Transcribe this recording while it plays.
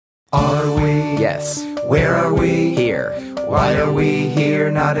Yes. Where are we? Here. Why are we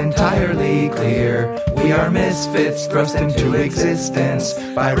here? Not entirely clear. We are misfits thrust into existence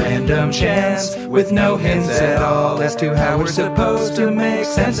by random chance, with no hints at all as to how we're supposed to make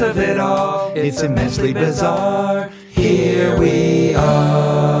sense of it all. It's immensely bizarre. Here we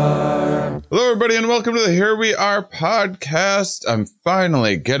are. Hello, everybody, and welcome to the Here We Are podcast. I'm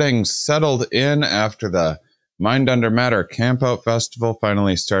finally getting settled in after the Mind Under Matter Campout Festival,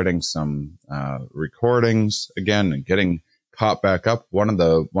 finally starting some recordings again and getting caught back up. One of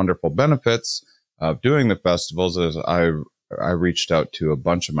the wonderful benefits of doing the festivals is I reached out to a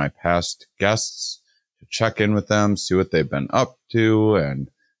bunch of my past guests to check in with them, see what they've been up to,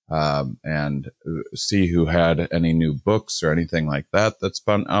 and see who had any new books or anything like that that's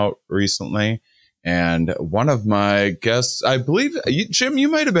been out recently. And one of my guests, I believe, Jim, you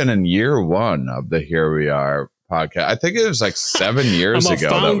might have been in year one of the Here We Are podcast. I think it was like 7 years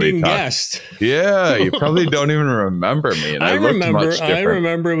ago that we talked. Guest. Yeah, you probably don't even remember me. And I remember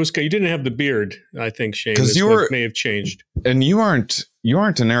it was, you didn't have the beard, I think, Shane. Because you may have changed. And you aren't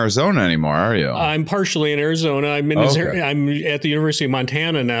in Arizona anymore, are you? I'm partially in Arizona. I'm at the University of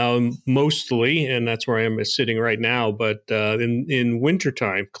Montana now, mostly, and that's where I am sitting right now. But in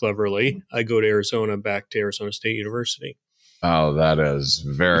wintertime, cleverly, I go to Arizona, back to Arizona State University. Oh, that is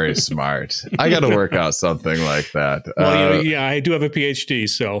very smart. I got to work out something like that. Well, yeah, I do have a PhD,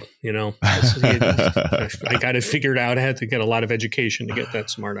 so, I got it figured out. I had to get a lot of education to get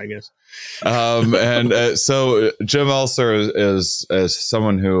that smart, I guess. So Jim Ulcer is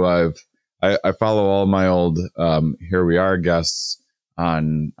someone who I follow all my old Here We Are guests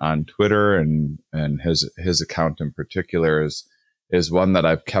on Twitter, and his account in particular is one that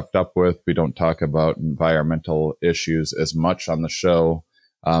I've kept up with. We don't talk about environmental issues as much on the show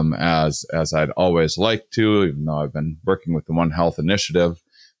as I'd always like to, even though I've been working with the One Health Initiative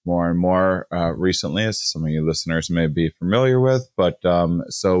more and more recently, as some of you listeners may be familiar with. But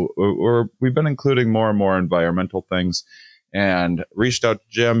so we've been including more and more environmental things, and reached out to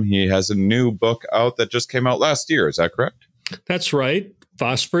Jim. He has a new book out that just came out last year. Is that correct? That's right.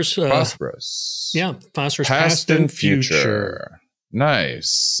 Phosphorus. Yeah. Phosphorus Past and Future.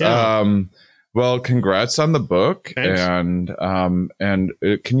 Nice. Yeah. Well, congrats on the book. Thanks. And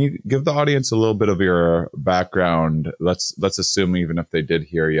can you give the audience a little bit of your background? Let's assume, even if they did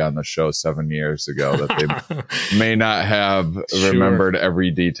hear you on the show 7 years ago, that they may not have remembered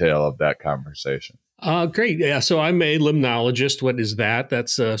every detail of that conversation. Great. Yeah. So I'm a limnologist. What is that?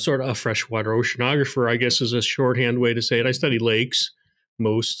 That's sort of a freshwater oceanographer, I guess, is a shorthand way to say it. I study lakes,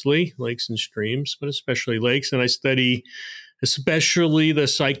 mostly lakes and streams, but especially lakes. And I study especially the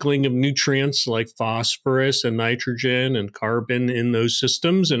cycling of nutrients like phosphorus and nitrogen and carbon in those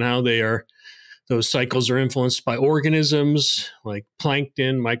systems, and how those cycles are influenced by organisms like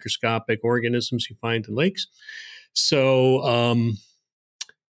plankton, microscopic organisms you find in lakes. So,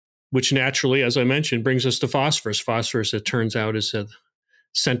 which naturally, as I mentioned, brings us to phosphorus. Phosphorus, it turns out, is a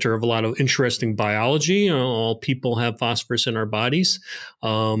center of a lot of interesting biology. All people have phosphorus in our bodies,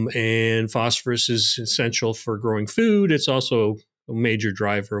 and phosphorus is essential for growing food. It's also a major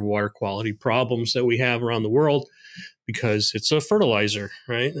driver of water quality problems that we have around the world, because it's a fertilizer,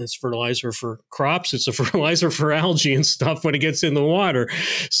 right? It's fertilizer for crops. It's a fertilizer for algae and stuff when it gets in the water.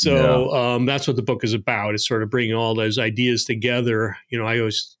 So that's what the book is about. It's sort of bringing all those ideas together. I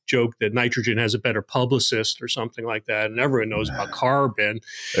always joke that nitrogen has a better publicist or something like that, and everyone knows about carbon.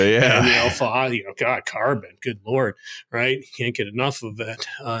 Yeah. And, God, carbon, good Lord, right? You can't get enough of it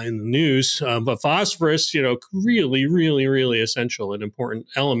in the news. But phosphorus, really, really, really essential and important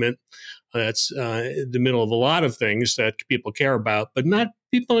element. That's in the middle of a lot of things that people care about, but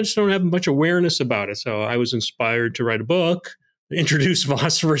people just don't have much awareness about it. So I was inspired to write a book, introduce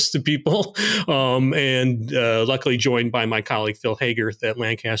phosphorus to people, and luckily joined by my colleague Phil Hagerth at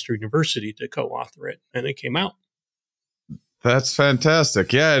Lancaster University to co-author it, and it came out. That's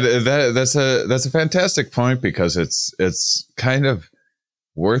fantastic. Yeah, that's a fantastic point, because it's kind of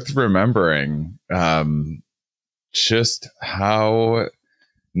worth remembering just how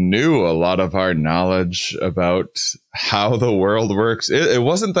new a lot of our knowledge about how the world works. It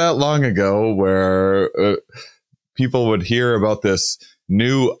wasn't that long ago where people would hear about this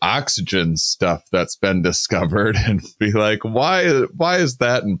new oxygen stuff that's been discovered and be like, why is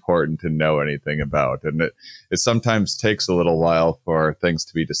that important to know anything about? And it sometimes takes a little while for things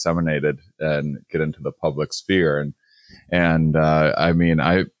to be disseminated and get into the public sphere. And I mean,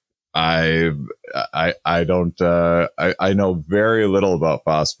 I know very little about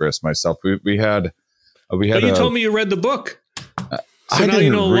phosphorus myself. We had. But you told me you read the book. So I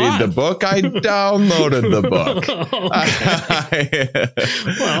didn't read the book. I downloaded the book.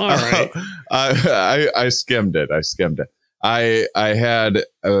 Well, all right. I skimmed it. I had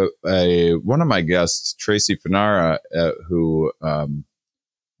one of my guests, Tracy Fanara, who I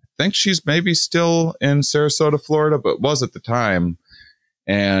think she's maybe still in Sarasota, Florida, but was at the time,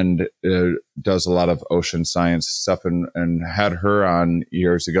 and does a lot of ocean science stuff, and had her on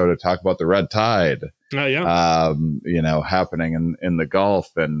years ago to talk about the red tide. Oh yeah, happening in the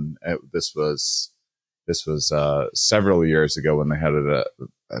Gulf, and this was several years ago when they had it.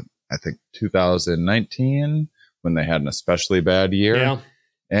 I think 2019 when they had an especially bad year. Yeah.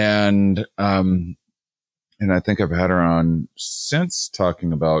 And I think I've had her on since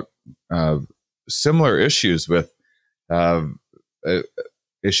talking about similar issues with I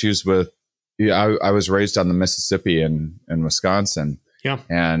was raised on the Mississippi in Wisconsin. Yeah.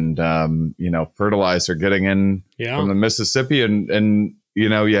 And fertilizer getting in from the Mississippi, and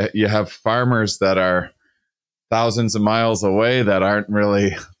you have farmers that are thousands of miles away that aren't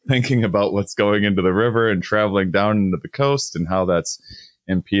really thinking about what's going into the river and traveling down into the coast and how that's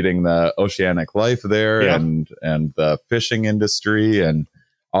impeding the oceanic life there and the fishing industry and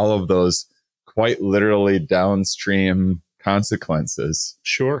all of those quite literally downstream consequences.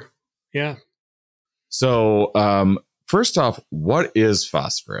 Sure. Yeah. So, first off, what is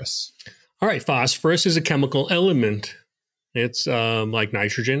phosphorus? All right. Phosphorus is a chemical element. It's like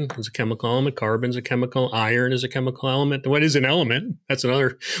nitrogen is a chemical element, carbon is a chemical, iron is a chemical element. What is an element? That's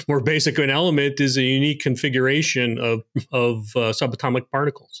another more basic. An element is a unique configuration of subatomic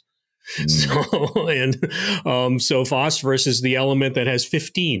particles. So phosphorus is the element that has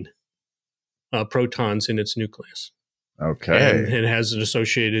 15 protons in its nucleus. Okay, and it has an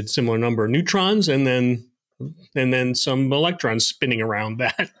associated similar number of neutrons, and then some electrons spinning around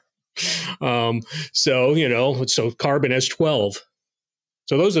that. So carbon has 12.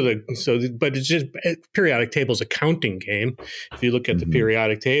 So those are but it's just periodic table is a counting game. If you look at the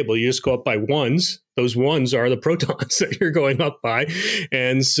periodic table, you just go up by ones. Those ones are the protons that you're going up by.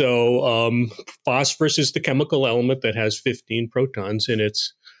 And so phosphorus is the chemical element that has 15 protons in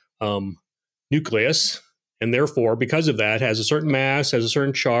its nucleus. And therefore, because of that, has a certain mass, has a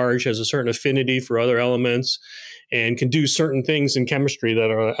certain charge, has a certain affinity for other elements, and can do certain things in chemistry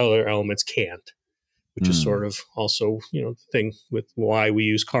that other elements can't, which is sort of also, the thing with why we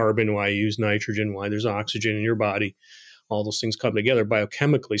use carbon, why you use nitrogen, why there's oxygen in your body. All those things come together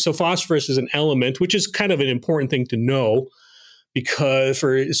biochemically. So phosphorus is an element, which is kind of an important thing to know, because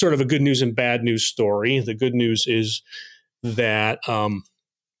for sort of a good news and bad news story. The good news is that you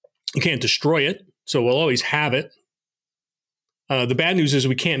can't destroy it. So we'll always have it. The bad news is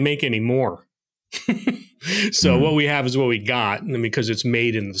we can't make any more. So what we have is what we got, and because it's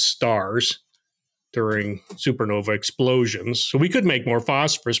made in the stars during supernova explosions. So we could make more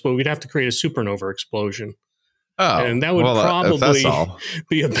phosphorus, but we'd have to create a supernova explosion. Oh, and that would probably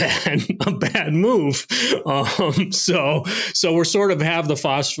be a bad move. So we're sort of have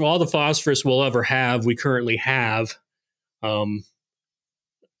all the phosphorus we'll ever have, we currently have.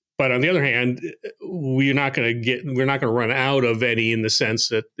 But on the other hand, we're not going to run out of any in the sense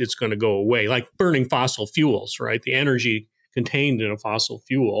that it's going to go away. Like burning fossil fuels, right? The energy contained in a fossil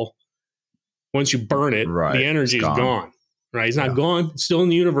fuel, once you burn it, the energy is gone, right? It's not gone. It's still in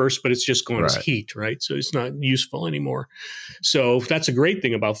the universe, but it's just gone as heat, right? So it's not useful anymore. So that's a great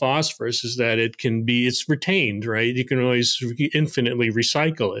thing about phosphorus, is that it's retained, right? You can always infinitely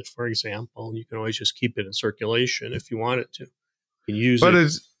recycle it, for example. You can always just keep it in circulation if you wanted to. You can use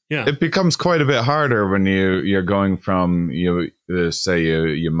it. It becomes quite a bit harder when you're going from you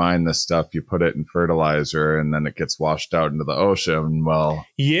mine this stuff, you put it in fertilizer, and then it gets washed out into the ocean. Well,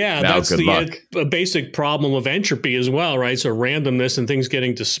 that's the basic problem of entropy as well, right? So randomness and things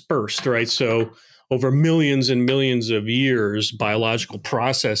getting dispersed, right? So over millions and millions of years, biological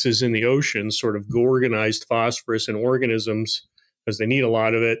processes in the ocean sort of organized phosphorus in organisms because they need a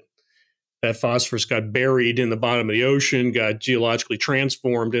lot of it. That phosphorus got buried in the bottom of the ocean, got geologically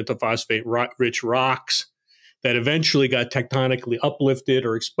transformed into phosphate-rich rocks that eventually got tectonically uplifted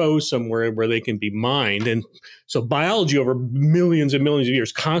or exposed somewhere where they can be mined. And so biology over millions and millions of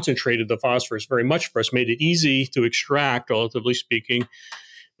years concentrated the phosphorus very much for us, made it easy to extract, relatively speaking.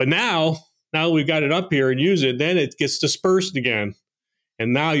 But now we've got it up here and use it, then it gets dispersed again.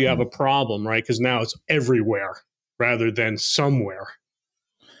 And now you have a problem, right? Because now it's everywhere rather than somewhere.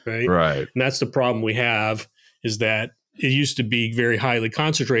 Right. And that's the problem we have, is that it used to be very highly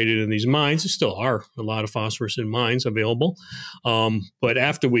concentrated in these mines. There still are a lot of phosphorus in mines available. But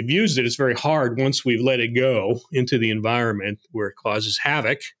after we've used it, it's very hard once we've let it go into the environment where it causes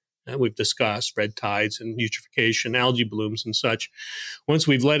havoc. And we've discussed red tides and eutrophication, algae blooms and such. Once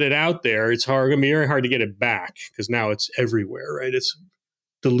we've let it out there, it's going to be very hard to get it back because now it's everywhere, right? It's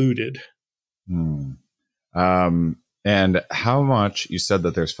diluted. Hmm. And how much, you said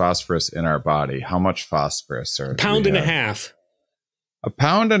that there's phosphorus in our body. How much phosphorus? A pound and a half. A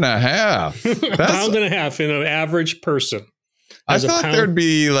pound and a half. A pound and a half in an average person. I thought there'd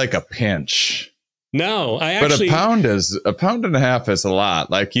be like a pinch. No, but a pound and a half is a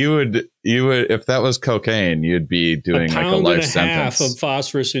lot. Like you would, if that was cocaine, you'd be doing like a life sentence. A pound and a half of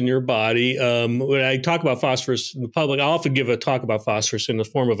phosphorus in your body. When I talk about phosphorus in the public, I often give a talk about phosphorus in the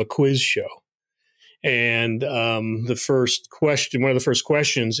form of a quiz show. And the first question, one of the first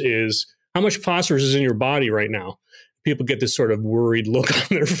questions is, how much phosphorus is in your body right now? People get this sort of worried look on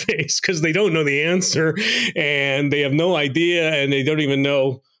their face because they don't know the answer and they have no idea and they don't even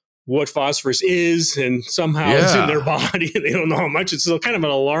know what phosphorus is, and somehow it's in their body and they don't know how much. It's kind of an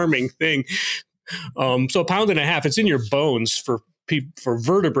alarming thing. So a pound and a half, it's in your bones for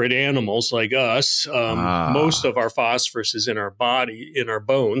vertebrate animals like us. Most of our phosphorus is in our body, in our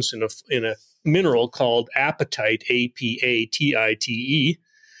bones, in a mineral called apatite, A-P-A-T-I-T-E,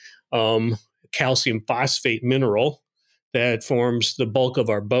 calcium phosphate mineral that forms the bulk of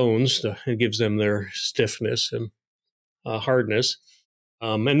our bones. It gives them their stiffness and hardness.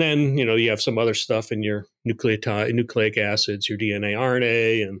 And then, you have some other stuff in your nucleic acids, your DNA,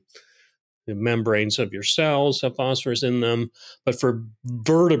 RNA, and the membranes of your cells have phosphorus in them. But for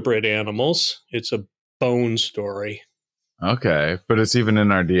vertebrate animals, it's a bone story. Okay, but it's even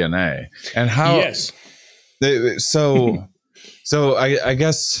in our DNA. And how? Yes. So I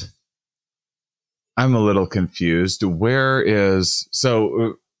guess I'm a little confused.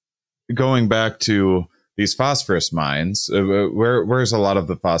 Going back to these phosphorus mines, where's a lot of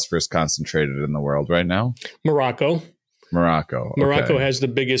the phosphorus concentrated in the world right now? Morocco. Okay. Morocco has the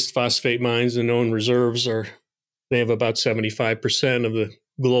biggest phosphate mines. The known reserves they have about 75% of the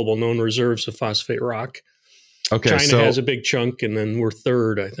global known reserves of phosphate rock. Okay, China has a big chunk, and then we're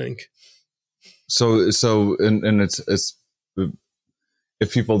third, I think. And it's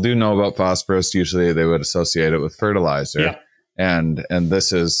if people do know about phosphorus, usually they would associate it with fertilizer. Yeah. And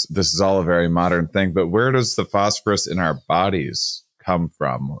this is all a very modern thing. But where does the phosphorus in our bodies come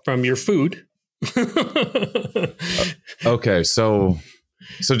from? From your food. Okay, so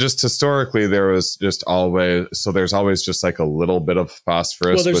just historically, there's always just like a little bit of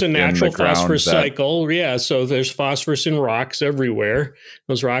phosphorus. Well, there's a natural phosphorus cycle. Yeah, so there's phosphorus in rocks everywhere.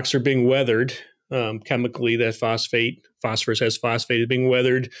 Those rocks are being weathered chemically. That phosphorus as phosphate is being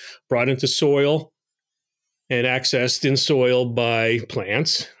weathered, brought into soil, and accessed in soil by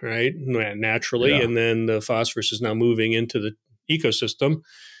plants, right? Naturally, and then the phosphorus is now moving into the ecosystem.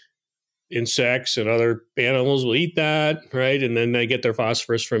 Insects and other animals will eat that, right? And then they get their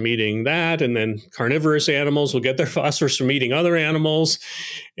phosphorus from eating that. And then carnivorous animals will get their phosphorus from eating other animals.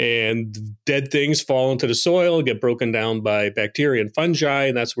 And dead things fall into the soil, get broken down by bacteria and fungi.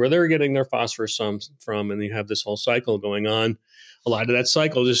 And that's where they're getting their phosphorus from. And you have this whole cycle going on. A lot of that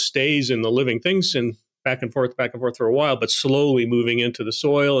cycle just stays in the living things and back and forth for a while, but slowly moving into the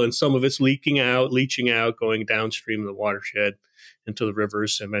soil. And some of it's leaching out, going downstream in the watershed into the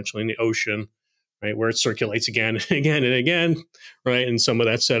rivers, eventually in the ocean, right, where it circulates again and again and again, right, and some of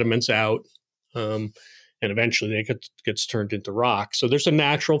that sediment's out, and eventually it gets turned into rock. So there's a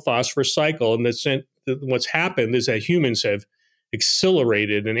natural phosphorus cycle, and what's happened is that humans have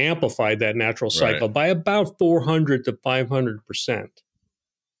accelerated and amplified that natural cycle by about 400 to 500%.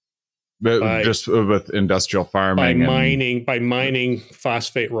 Just with industrial farming, by mining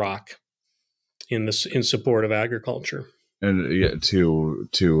phosphate rock in support of agriculture. And to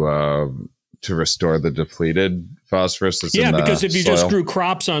restore the depleted phosphorus that's in the because if you soil. just grew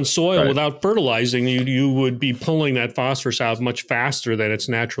crops on soil without fertilizing, you would be pulling that phosphorus out much faster than it's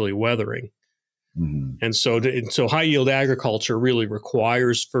naturally weathering. Mm-hmm. And so high yield agriculture really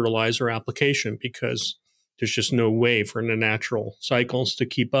requires fertilizer application because there's just no way for the natural cycles to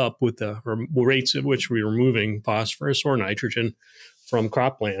keep up with the rates at which we're removing phosphorus or nitrogen from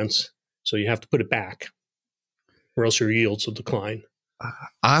croplands. So you have to put it back, or else your yields will decline.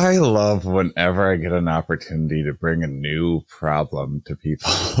 I love whenever I get an opportunity to bring a new problem to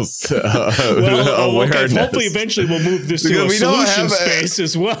people's awareness. Hopefully, eventually we'll move this to a solution space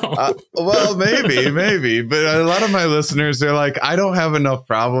as well. Well, maybe. But a lot of my listeners, they're like, I don't have enough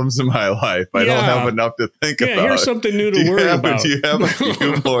problems in my life. I don't have enough to think about. Yeah, here's something new to worry about. Do you have a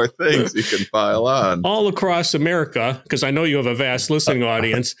few more things you can pile on? All across America, because I know you have a vast listening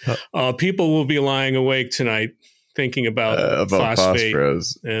audience, people will be lying awake tonight thinking about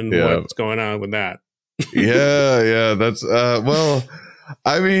phosphorus and what's going on with that. That's well,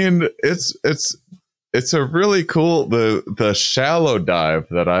 I mean, it's a really cool the shallow dive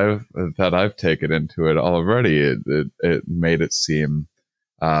that I've taken into it already. It made it seem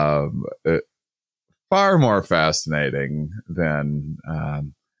far more fascinating than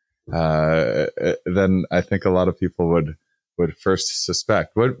I think a lot of people would first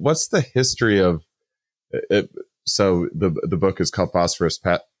suspect. What's the history of it? So the book is called Phosphorus,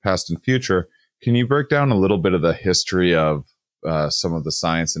 Past and Future. Can you break down a little bit of the history of some of the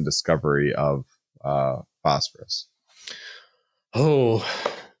science and discovery of phosphorus? Oh,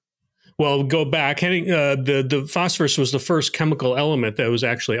 well, go back. The phosphorus was the first chemical element that was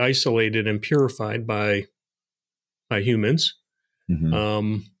actually isolated and purified by humans.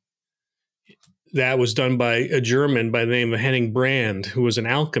 Mm-hmm. That was done by a German by the name of 𝕊𝕙𝕒𝕟𝕒, who was an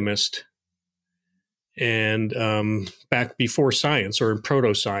alchemist. And back before science, or in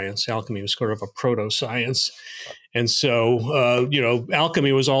proto-science, alchemy was sort of a proto-science. And so,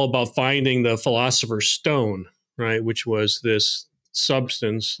 alchemy was all about finding the philosopher's stone, right, which was this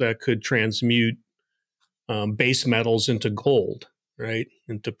substance that could transmute base metals into gold, right,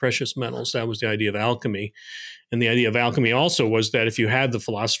 into precious metals. That was the idea of alchemy. And the idea of alchemy also was that if you had the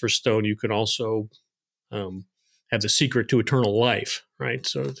philosopher's stone, you could also have the secret to eternal life, right?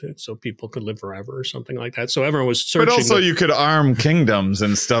 So people could live forever or something like that. So everyone was searching. But also you could arm kingdoms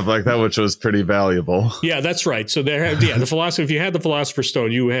and stuff like that, which was pretty valuable. Yeah, that's right. So the philosophy. If you had the philosopher's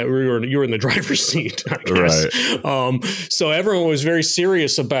stone, you were in the driver's seat, I guess. Right. So everyone was very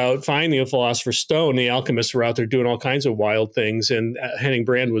serious about finding a philosopher's stone. The alchemists were out there doing all kinds of wild things, and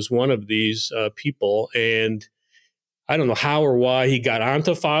𝕊𝕙𝕒𝕟𝕒 was one of these people. And I don't know how or why he got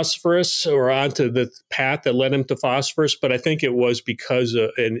onto phosphorus or onto the path that led him to phosphorus, but I think it was because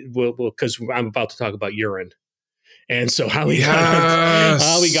I'm about to talk about urine. And so how he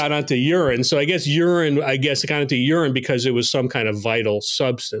got onto urine. So I guess got into urine because it was some kind of vital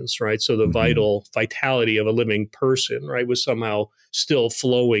substance, right? So the vitality of a living person, right, was somehow still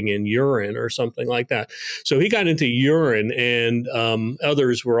flowing in urine or something like that. So he got into urine, and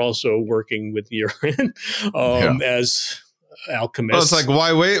others were also working with urine as alchemists. Well, it's like,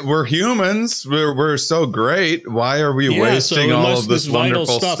 why wait? We're humans. We're so great. Why are we wasting all of this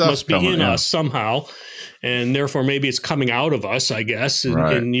wonderful stuff? Must be in us somehow. And therefore, maybe it's coming out of us, I guess,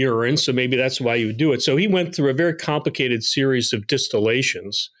 in urine. So maybe that's why you would do it. So he went through a very complicated series of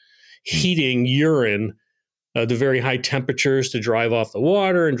distillations, heating urine to very high temperatures to drive off the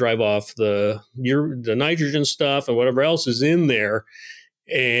water and drive off the nitrogen stuff and whatever else is in there,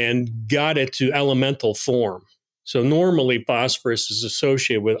 and got it to elemental form. So normally phosphorus is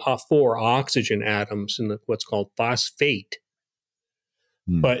associated with 4 oxygen atoms in what's called phosphate.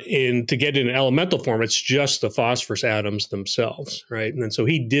 But to get in an elemental form, it's just the phosphorus atoms themselves, right? And so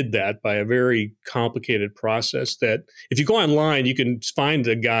he did that by a very complicated process that if you go online, you can find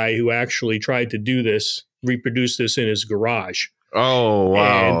a guy who actually tried to do this, reproduce this in his garage. Oh,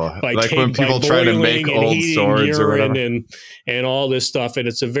 wow. Like when people try to make old swords or whatever. And all this stuff. And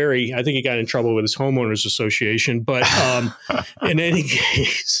it's I think he got in trouble with his homeowners association. But in any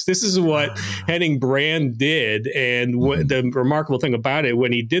case, this is what 𝕊𝕙𝕒𝕟𝕒 did. And the remarkable thing about it,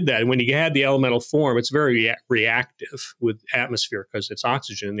 when he did that, when he had the elemental form, it's very reactive with atmosphere because it's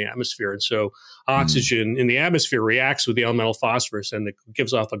oxygen in the atmosphere. And so oxygen in the atmosphere reacts with the elemental phosphorus and it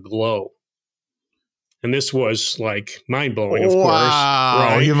gives off a glow. And this was like mind-blowing, of course. Wow,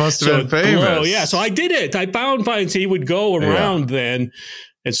 right? He must have been famous. Yeah, so I did it. I found he would go around then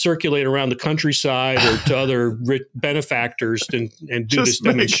and circulate around the countryside or to other benefactors and do this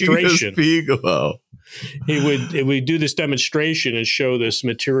demonstration. He would do this demonstration and show this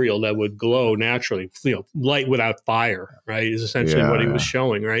material that would glow naturally, light without fire, right? Is essentially what he was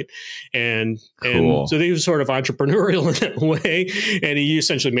showing, right? And so he was sort of entrepreneurial in that way, and he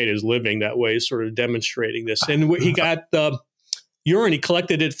essentially made his living that way, sort of demonstrating this. And he got urine. He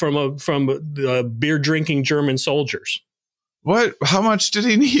collected it from beer drinking German soldiers. What? How much did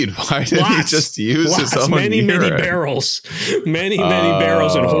he need? Why didn't he just use his own many barrels, many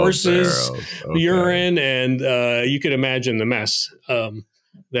barrels, and horses' urine, and you can imagine the mess.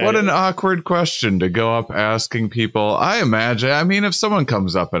 What an awkward question to go up asking people. I mean, if someone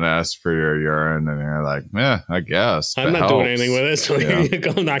comes up and asks for your urine, and you're like, I guess I'm not doing anything with it, so you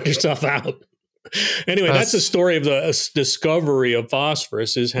go knock yourself out. Anyway, that's the story of the discovery of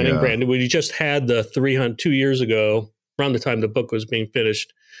phosphorus. Is 𝕊𝕙𝕒𝕟𝕒. We just had the 2 years ago. Around the time the book was being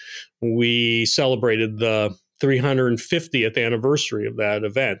finished, we celebrated the 350th anniversary of that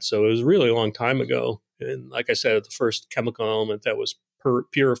event. So it was really a long time ago. And like I said, the first chemical element that was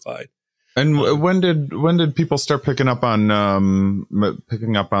purified. And when did people start picking up on the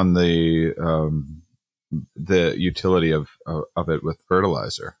utility of it with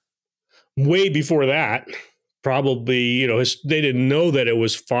fertilizer? Way before that. probably, you know, they didn't know that it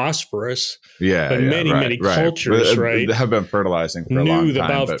was phosphorus. Yeah, but many cultures, right, have been fertilizing for a long knew time,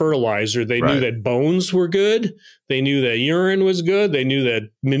 about fertilizer. They knew that bones were good. They knew that urine was good. They knew that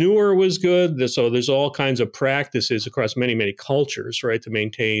manure was good. So there's all kinds of practices across many cultures, right, to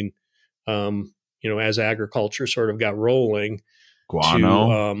maintain, you know, as agriculture sort of got rolling.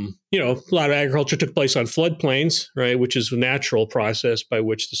 Guano. You know, a lot of agriculture took place on floodplains, right, which is a natural process by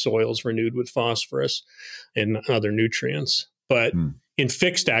which the soil is renewed with phosphorus and other nutrients. But in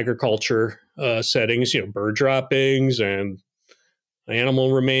fixed agriculture settings, you know, bird droppings and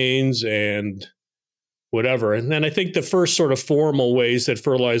animal remains and whatever. And then I think the first sort of formal ways that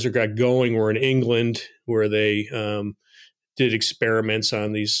fertilizer got going were in England, where they did experiments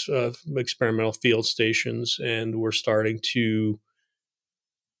on these experimental field stations, and were starting to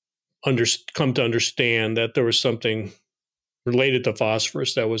come to understand that there was something related to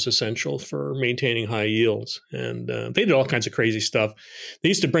phosphorus that was essential for maintaining high yields. And they did all kinds of crazy stuff. They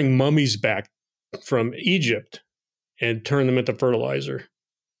used to bring mummies back from Egypt and turn them into fertilizer,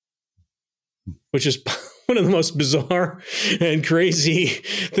 which is one of the most bizarre and crazy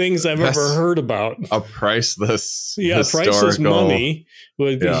things I've ever heard about. A priceless, priceless mummy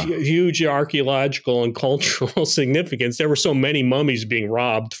with huge archaeological and cultural significance. There were so many mummies being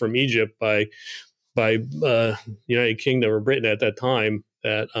robbed from Egypt by United Kingdom or Britain at that time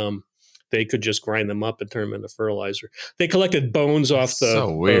that they could just grind them up and turn them into fertilizer. They collected bones of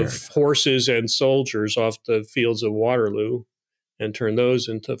horses and soldiers off the fields of Waterloo and turned those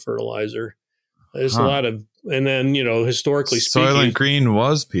into fertilizer. There's a lot of, and then, you know, historically speaking, Soylent Green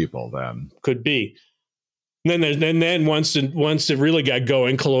was people then. Could be. And then once it really got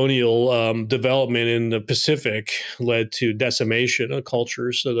going, colonial development in the Pacific led to decimation of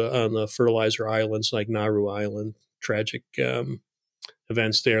cultures on the fertilizer islands like Nauru Island. Tragic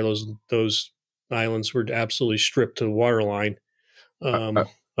events there. Those islands were absolutely stripped to the waterline of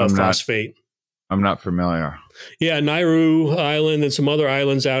phosphate. I'm not familiar. Yeah, Nauru Island and some other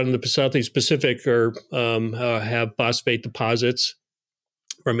islands out in the Southeast Pacific have phosphate deposits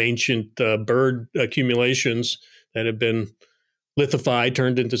from ancient bird accumulations that have been lithified,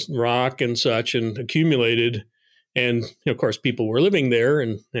 turned into rock and such, and accumulated. And of course, people were living there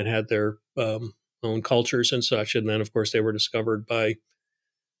and had their own cultures and such. And then, of course, they were discovered by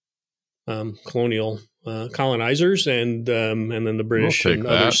colonial colonizers, and then the British and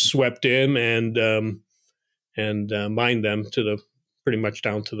others swept in and mined them pretty much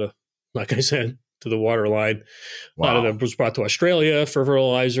down to the, like I said, to the water line. Wow. A lot of them was brought to Australia for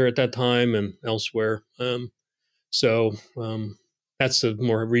fertilizer at that time and elsewhere. So that's the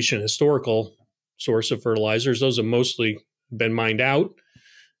more recent historical source of fertilizers. Those have mostly been mined out.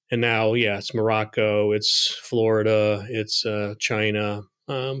 And now, it's Morocco, it's Florida, it's China.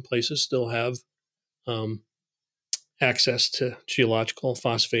 Places still have access to geological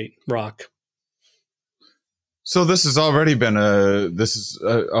phosphate rock. So this has already been a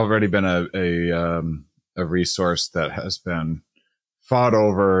resource that has been fought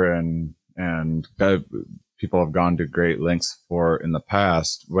over and people have gone to great lengths for in the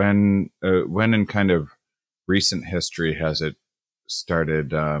past. When in kind of recent history has it started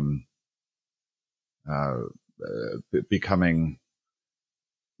becoming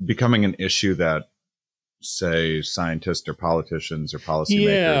an issue that, say, scientists or politicians or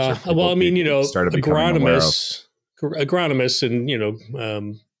policymakers? Well, I mean, agronomists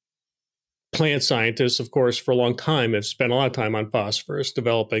and, plant scientists, of course, for a long time have spent a lot of time on phosphorus,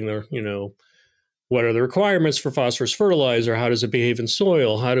 developing their, what are the requirements for phosphorus fertilizer? How does it behave in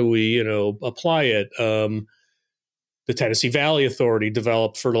soil? How do we, apply it? The Tennessee Valley Authority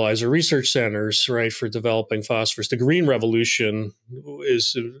developed fertilizer research centers, right, for developing phosphorus. The Green Revolution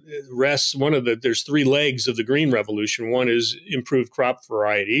there's three legs of the Green Revolution. One is improved crop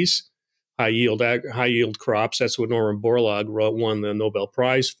varieties, high yield crops. That's what Norman Borlaug won the Nobel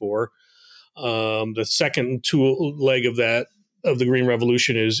Prize for. The second leg of the Green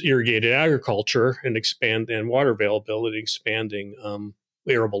Revolution is irrigated agriculture and water availability, expanding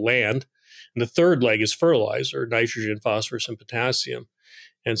arable land. And the third leg is fertilizer, nitrogen, phosphorus, and potassium.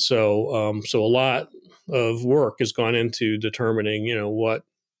 And so a lot of work has gone into determining, what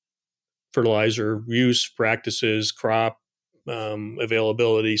fertilizer use practices, crop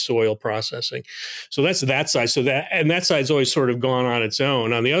availability, soil processing. So that's that side. That side's always sort of gone on its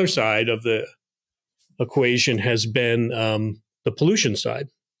own. On the other side of the equation has been the pollution side.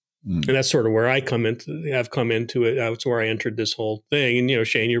 And that's sort of where I come into it. That's where I entered this whole thing. And,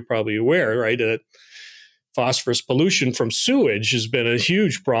 Shane, you're probably aware, right, that phosphorus pollution from sewage has been a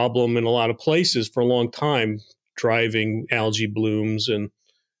huge problem in a lot of places for a long time, driving algae blooms and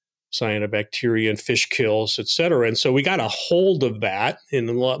cyanobacteria and fish kills, et cetera. And so we got a hold of that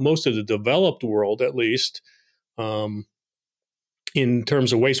in most of the developed world, at least, in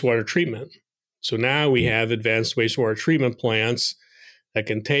terms of wastewater treatment. So now we have advanced wastewater treatment plants that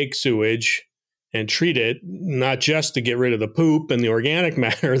can take sewage and treat it, not just to get rid of the poop and the organic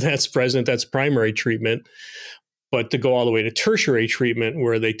matter that's present, that's primary treatment, but to go all the way to tertiary treatment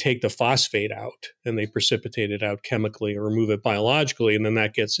where they take the phosphate out and they precipitate it out chemically or remove it biologically, and then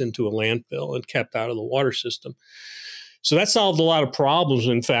that gets into a landfill and kept out of the water system. So that solved a lot of problems.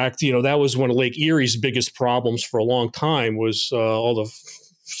 In fact, that was one of Lake Erie's biggest problems for a long time was all the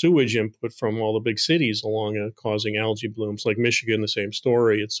sewage input from all the big cities along causing algae blooms, like Michigan, the same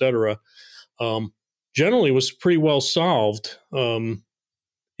story, et cetera. Generally was pretty well solved in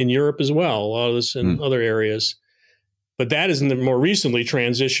Europe as well, a lot of this in other areas. But that is more recently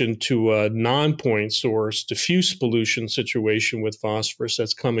transitioned to a non-point source diffuse pollution situation with phosphorus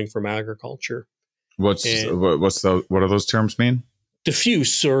that's coming from agriculture. What do those terms mean?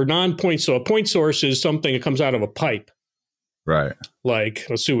 Diffuse or non-point. So a point source is something that comes out of a pipe. Right. Like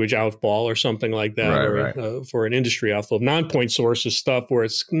a sewage outfall or something like that, right. For an industry outflow. Non-point source is stuff where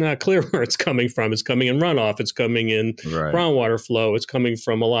it's not clear where it's coming from. It's coming in runoff. It's coming in groundwater flow. It's coming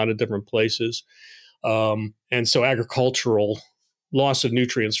from a lot of different places. And so agricultural loss of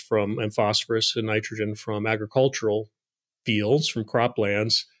nutrients and phosphorus and nitrogen from agricultural fields, from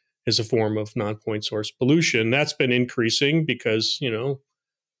croplands, is a form of non-point source pollution. That's been increasing because,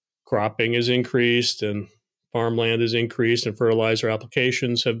 cropping is increased and farmland is increased and fertilizer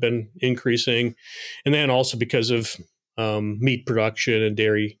applications have been increasing. And then also because of meat production and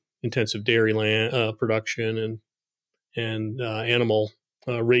intensive dairy land production and animal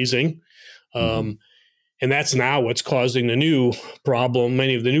raising. And that's now what's causing many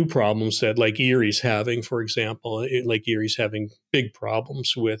of the new problems that Lake Erie's having, for example. Lake Erie's having big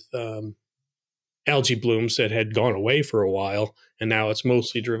problems with algae blooms that had gone away for a while, and now it's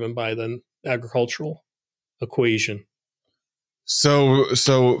mostly driven by the agricultural equation. So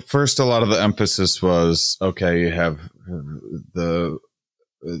first, a lot of the emphasis was, okay, you have the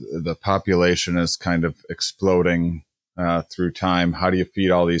population is kind of exploding through time. How do you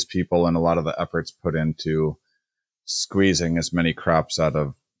feed all these people? And a lot of the efforts put into squeezing as many crops out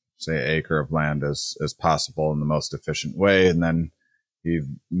of, say, an acre of land as possible in the most efficient way. And then you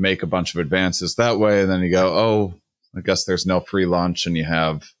make a bunch of advances that way. And then you go, oh, I guess there's no free lunch, and you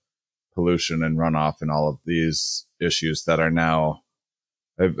have pollution and runoff and all of these issues that are now,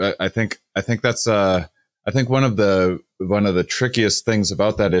 I think that's, I think one of the trickiest things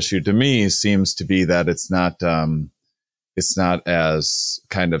about that issue to me seems to be that it's not as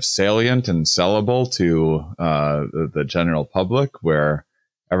kind of salient and sellable to the general public, where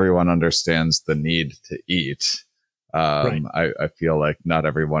everyone understands the need to eat. I feel like not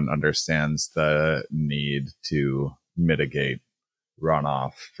everyone understands the need to mitigate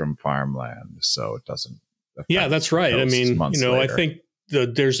runoff from farmland, so it doesn't. Yeah, that's right. I mean, later. I think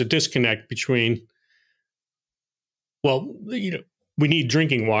there's a disconnect between. Well, we need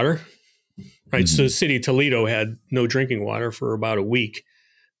drinking water. Right. So the city of Toledo had no drinking water for about a week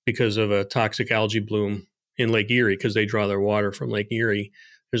because of a toxic algae bloom in Lake Erie, because they draw their water from Lake Erie.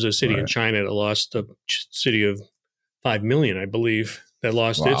 There's a city in China that lost a city of 5 million, I believe, that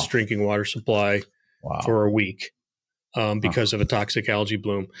lost its drinking water supply for a week because of a toxic algae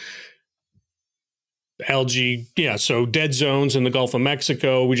bloom. So dead zones in the Gulf of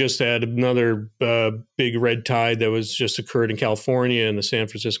Mexico. We just had another big red tide that was just occurred in California in the San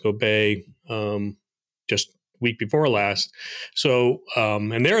Francisco Bay just week before last. So,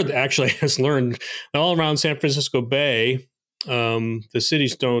 and there actually has learned all around San Francisco Bay, the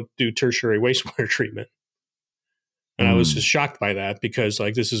cities don't do tertiary wastewater treatment. And I was just shocked by that, because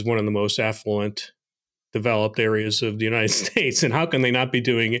this is one of the most affluent developed areas of the United States. And how can they not be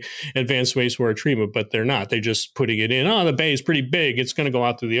doing advanced wastewater treatment? But they're not. They're just putting it in. Oh, the bay is pretty big. It's going to go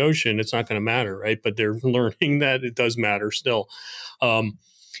out to the ocean. It's not going to matter, right? But they're learning that it does matter still. So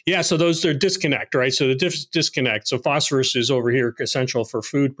those are disconnect, right? So the disconnect. So phosphorus is over here essential for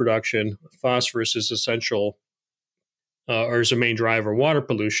food production. Phosphorus is essential or is a main driver of water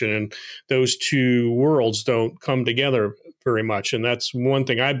pollution. And those two worlds don't come together very much. And that's one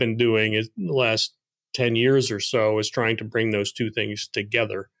thing I've been doing in the last 10 years or so, is trying to bring those two things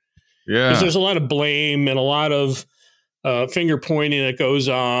together. Yeah. Because there's a lot of blame and a lot of finger pointing that goes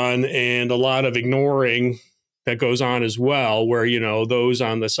on, and a lot of ignoring that goes on as well, where, those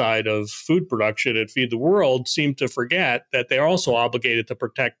on the side of food production and Feed the World seem to forget that they're also obligated to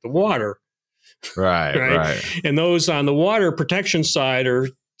protect the water. Right. And those on the water protection side are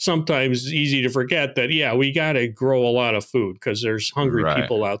sometimes easy to forget that, yeah, we got to grow a lot of food because there's hungry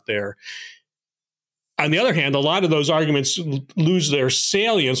people out there. On the other hand, a lot of those arguments lose their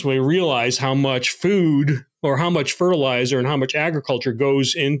salience when we realize how much food or how much fertilizer and how much agriculture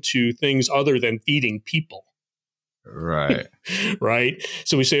goes into things other than feeding people. Right. Right.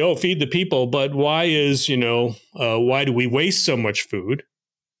 So we say, oh, feed the people. But why is, why do we waste so much food?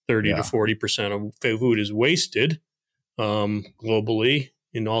 30 to 40% of food is wasted globally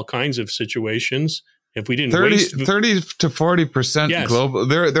in all kinds of situations. If we didn't 30 to 40% global,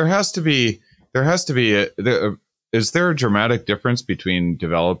 there has to be is there a dramatic difference between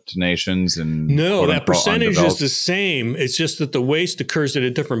developed nations and no? That percentage is the same. It's just that the waste occurs at a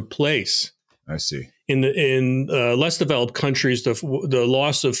different place. I see. In less developed countries, the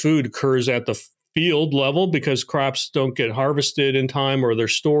loss of food occurs at the field level because crops don't get harvested in time, or they're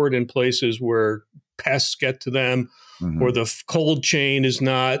stored in places where pests get to them, or the cold chain is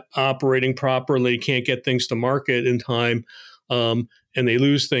not operating properly, can't get things to market in time, and they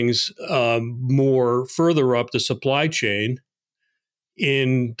lose things more further up the supply chain.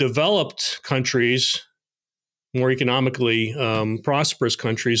 In developed countries, more economically prosperous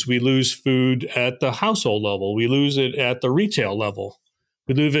countries, we lose food at the household level. We lose it at the retail level.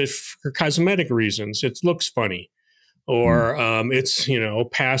 We lose it for cosmetic reasons. It looks funny. Or it's,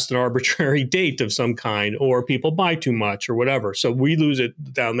 past an arbitrary date of some kind, or people buy too much or whatever. So we lose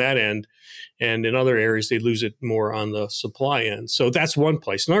it down that end. And in other areas, they lose it more on the supply end. So that's one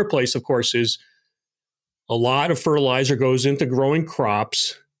place. Another place, of course, is a lot of fertilizer goes into growing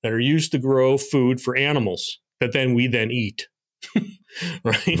crops that are used to grow food for animals that we eat.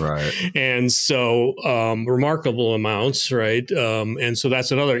 Right. And so remarkable amounts, right? And so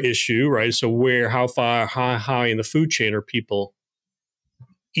that's another issue, right? So how high in the food chain are people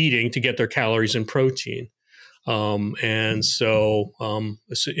eating to get their calories and protein? And so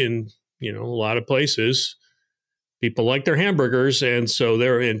in, a lot of places, people like their hamburgers. And so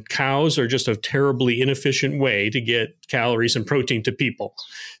cows are just a terribly inefficient way to get calories and protein to people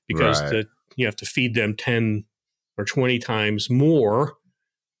because you have to feed them 10 or 20 times more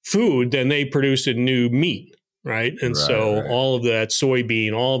food than they produce in new meat, right? And so all of that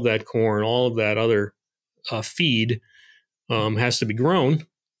soybean, all of that corn, all of that other feed has to be grown,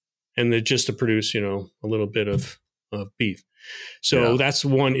 and just to produce, a little bit of beef. So that's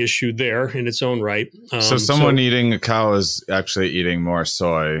one issue there in its own right. So someone eating a cow is actually eating more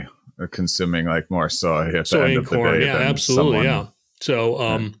soy, or consuming more soy at the end of the day. Yeah, absolutely. Yeah.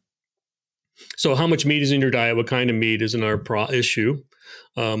 So, so how much meat is in your diet? What kind of meat is another issue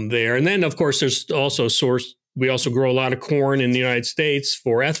there. And then, of course, there's also we also grow a lot of corn in the United States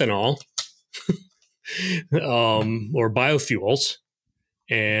for ethanol or biofuels.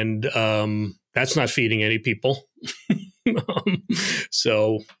 And that's not feeding any people.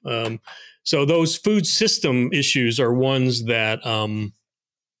 So those food system issues are ones that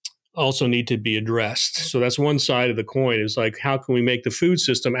also need to be addressed. So that's one side of the coin, is how can we make the food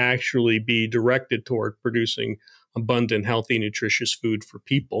system actually be directed toward producing abundant, healthy, nutritious food for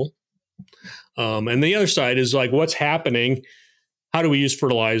people? And the other side is what's happening? How do we use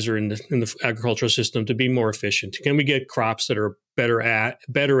fertilizer in the agricultural system to be more efficient? Can we get crops that are better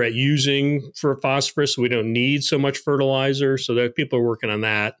at using for phosphorus, so we don't need so much fertilizer? So that people are working on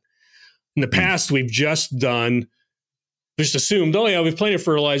that. In the past, we've just assumed, oh yeah, we've plenty of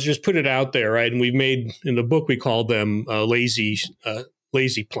fertilizer, just put it out there, right? And we've made, in the book, we call them lazy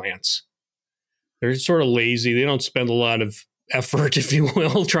plants. They're sort of lazy. They don't spend a lot of effort, if you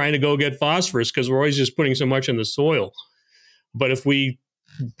will, trying to go get phosphorus because we're always just putting so much in the soil. But if we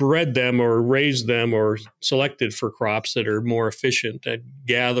bred them or raised them or selected for crops that are more efficient at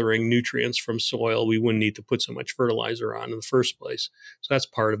gathering nutrients from soil, we wouldn't need to put so much fertilizer on in the first place. So that's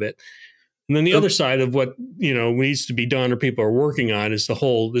part of it. And then the other side of what needs to be done or people are working on is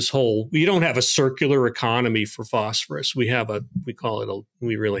we don't have a circular economy for phosphorus. We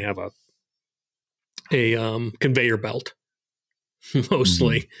really have a conveyor belt.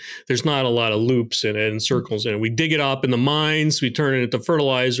 Mostly. There's not a lot of loops in it and circles in it. We dig it up in the mines, we turn it into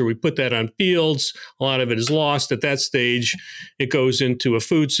fertilizer, we put that on fields. A lot of it is lost at that stage. It goes into a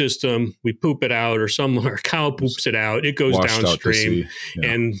food system, we poop it out, or a cow poops it out, it goes downstream,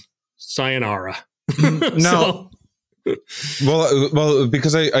 and sayonara. No. Well,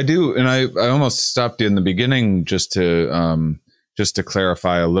 because I do, and I almost stopped you in the beginning just to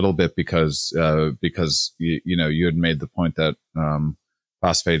clarify a little bit, because you had made the point that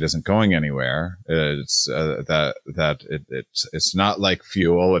phosphate isn't going anywhere. It's it's not like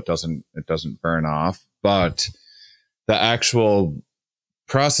fuel. It doesn't burn off, but the actual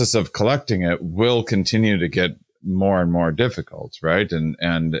process of collecting it will continue to get more and more difficult, right?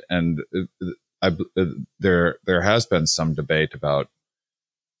 There has been some debate about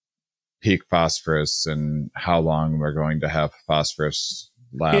peak phosphorus and how long we're going to have phosphorus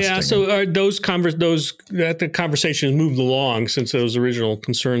lasting. Yeah, so the conversation has moved along since those original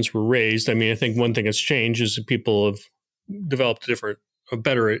concerns were raised. I mean, I think one thing that's changed is that people have developed a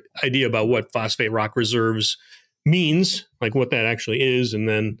better idea about what phosphate rock reserves means, like what that actually is, and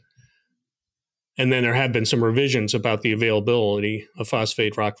then there have been some revisions about the availability of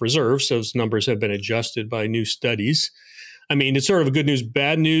phosphate rock reserves. Those numbers have been adjusted by new studies. I mean, it's sort of a good news,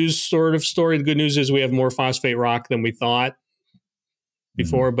 bad news sort of story. The good news is we have more phosphate rock than we thought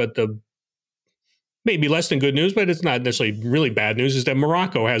before, but the maybe less than good news, but it's not necessarily really bad news, is that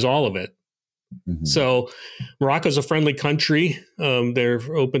Morocco has all of it. So Morocco's a friendly country. They're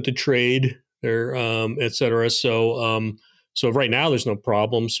open to trade, they're et cetera. So right now there's no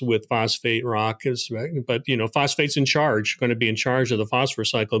problems with phosphate rock, but phosphate's going to be in charge of the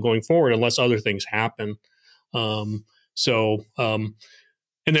phosphorus cycle going forward unless other things happen. And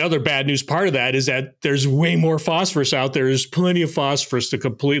the other bad news part of that is that there's way more phosphorus out there. There's plenty of phosphorus to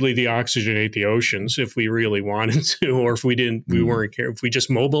completely deoxygenate the oceans if we really wanted to, or if we didn't, we weren't care. If we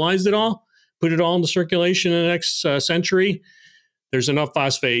just mobilized it all, put it all into circulation in the next century, there's enough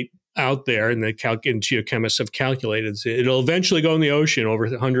phosphate out there, and geochemists have calculated it'll eventually go in the ocean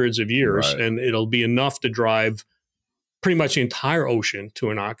over hundreds of years, and it'll be enough to drive pretty much the entire ocean to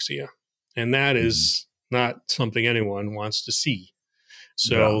anoxia. And that is not something anyone wants to see.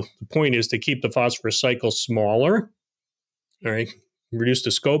 So the point is to keep the phosphorus cycle smaller, all right, reduce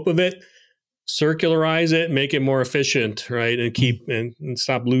the scope of it, circularize it, make it more efficient, right, and keep and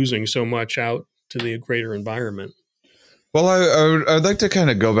stop losing so much out to the greater environment. Well, I'd like to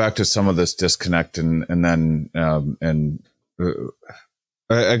kind of go back to some of this disconnect, and then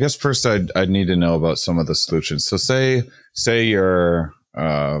I guess first I'd need to know about some of the solutions. So say you're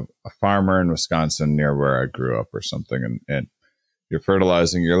a farmer in Wisconsin near where I grew up or something, and you're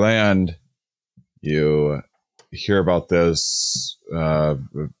fertilizing your land. You hear about this.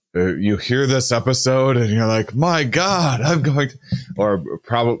 You hear this episode and you're like, my God, I'm going to, or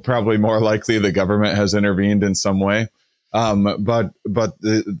probably more likely the government has intervened in some way. But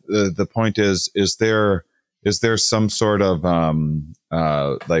the point is there some sort of,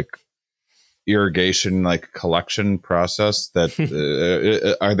 like irrigation, like collection process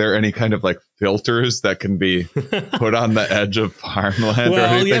that, are there any kind of like filters that can be put on the edge of farmland?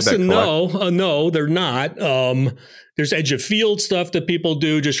 Well, yes and no. No, they're not. There's edge of field stuff that people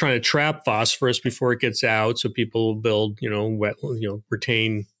do, just trying to trap phosphorus before it gets out. So people build,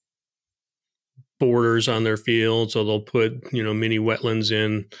 retain borders on their fields, so they'll put, mini wetlands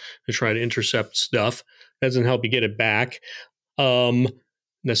in to try to intercept stuff. That doesn't help you get it back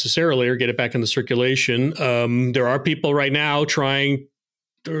necessarily, or get it back in the circulation. There are people right now trying,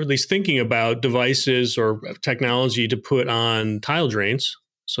 or at least thinking about, devices or technology to put on tile drains.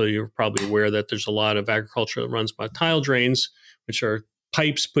 So you're probably aware that there's a lot of agriculture that runs by tile drains, which are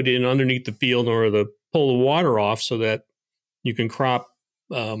pipes put in underneath the field in order to pull the water off so that you can plant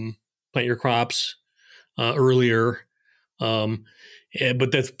your crops earlier. But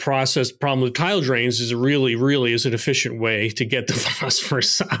that problem with tile drains is really, really is an efficient way to get the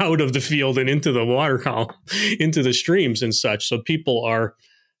phosphorus out of the field and into the water column, into the streams and such. So people are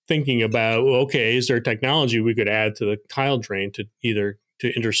thinking about, well, okay, is there technology we could add to the tile drain to either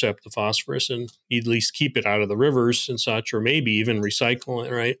to intercept the phosphorus and at least keep it out of the rivers and such, or maybe even recycle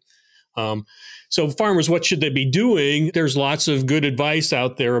it, right? So farmers, what should they be doing? There's lots of good advice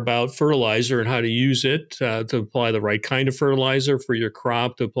out there about fertilizer and how to use it, to apply the right kind of fertilizer for your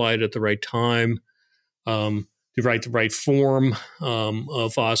crop, to apply it at the right time, to write the right form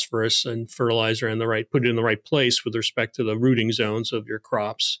of phosphorus and fertilizer, and put it in the right place with respect to the rooting zones of your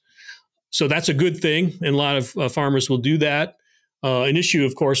crops. So that's a good thing, and a lot of farmers will do that. An issue,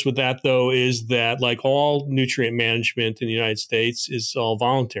 of course, with that, though, is that like all nutrient management in the United States is all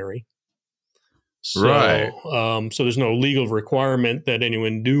voluntary. So, right. So there's no legal requirement that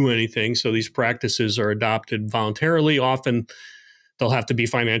anyone do anything. So these practices are adopted voluntarily. Often there'll have to be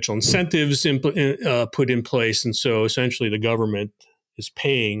financial incentives put in place. And so essentially the government is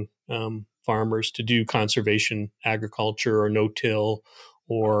paying farmers to do conservation agriculture or no-till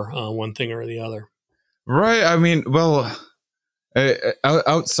or one thing or the other. Right. I mean, well,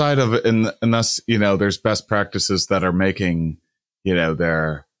 outside of it, unless, there's best practices that are making,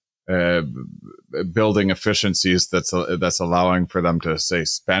 their building efficiencies that's allowing for them to, say,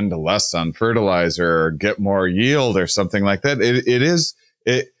 spend less on fertilizer or get more yield or something like that.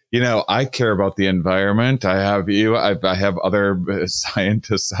 I care about the environment. I have other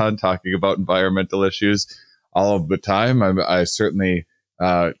scientists on talking about environmental issues. all of the time. I certainly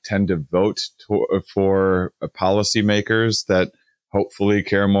tend to vote for policymakers that hopefully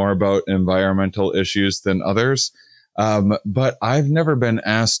care more about environmental issues than others. But I've never been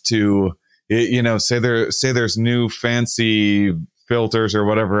asked to, say there's new fancy filters or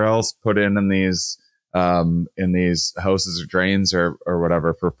whatever else put in these hoses or drains or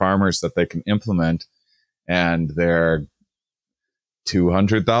whatever for farmers that they can implement, and they're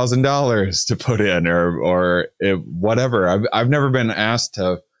 $200,000 to put in or whatever. I've never been asked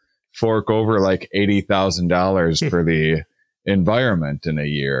to fork over like $80,000 for the environment in a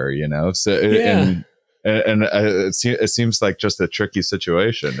year, So Yeah. it seems like just a tricky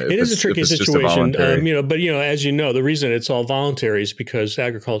situation. It is a tricky situation, but as you know, the reason it's all voluntary is because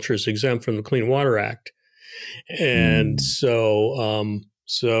agriculture is exempt from the Clean Water Act, and so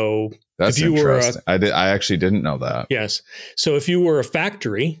that's if you interesting. I actually didn't know that. Yes, so if you were a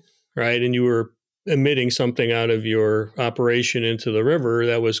factory, right, and you were emitting something out of your operation into the river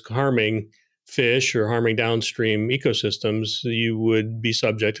that was harming fish or harming downstream ecosystems, you would be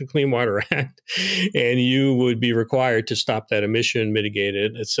subject to the Clean Water Act, and you would be required to stop that emission, mitigate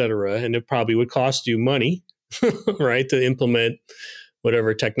it, et cetera. And it probably would cost you money, right, to implement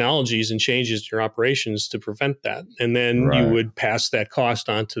whatever technologies and changes to your operations to prevent that. And then you would pass that cost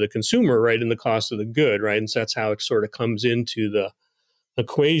on to the consumer, right, in the cost of the good, right? And so that's how it sort of comes into the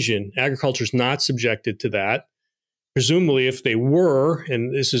equation. Agriculture is not subjected to that. Presumably, if they were,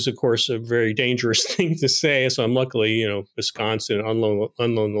 and this is, of course, a very dangerous thing to say, so I'm luckily, Wisconsin,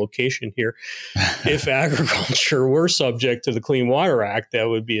 unknown location here. If agriculture were subject to the Clean Water Act, that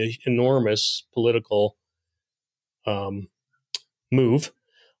would be an enormous political move.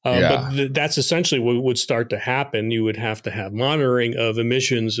 But that's essentially what would start to happen. You would have to have monitoring of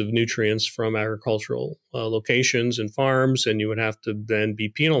emissions of nutrients from agricultural locations and farms, and you would have to then be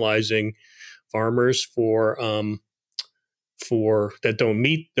penalizing farmers for that don't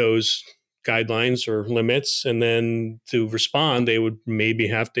meet those guidelines or limits. And then to respond, they would maybe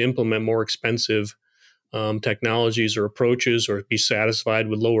have to implement more expensive technologies or approaches, or be satisfied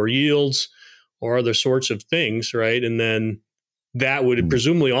with lower yields or other sorts of things, right? And then that would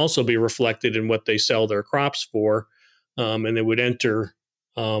presumably also be reflected in what they sell their crops for, and they would enter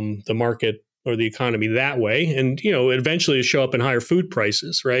the market or the economy that way. And, eventually it show up in higher food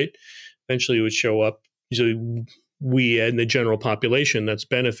prices, right? Eventually it would show up. So we and the general population that's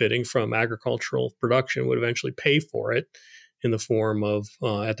benefiting from agricultural production would eventually pay for it in the form of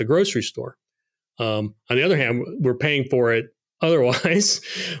at the grocery store. On the other hand, we're paying for it otherwise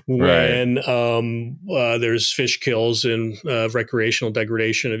when there's fish kills and recreational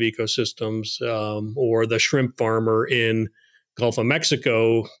degradation of ecosystems, or the shrimp farmer in Gulf of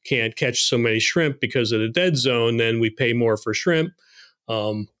Mexico can't catch so many shrimp because of the dead zone, then we pay more for shrimp,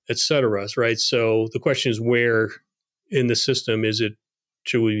 et cetera, right? So the question is, where in the system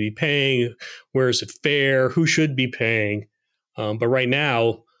should we be paying? Where is it fair? Who should be paying? But right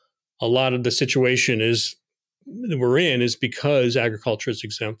now, a lot of the situation we're in is because agriculture is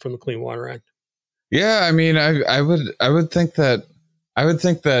exempt from the Clean Water Act. Yeah, I mean, I would think that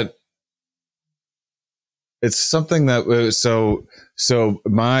it's something that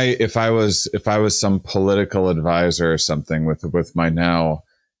if I was some political advisor or something with my now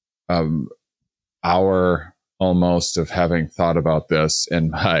hour almost of having thought about this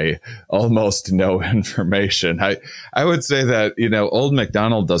and my almost no information, I would say that, Old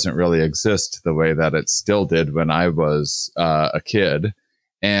MacDonald doesn't really exist the way that it still did when I was a kid.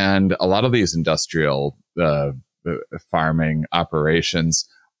 And a lot of these industrial farming operations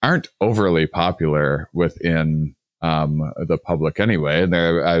aren't overly popular within the public anyway. And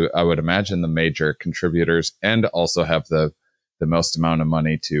I would imagine the major contributors and also have the most amount of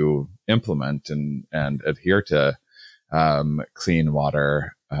money to implement and adhere to clean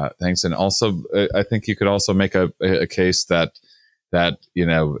water things. And also, I think you could also make a case that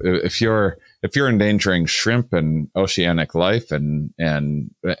if you're endangering shrimp and oceanic life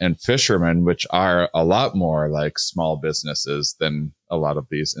and fishermen, which are a lot more like small businesses than a lot of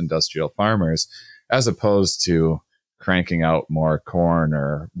these industrial farmers, as opposed to cranking out more corn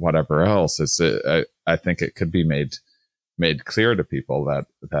or whatever else, I think it could be made clear to people that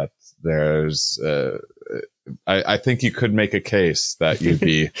there's I think you could make a case that you'd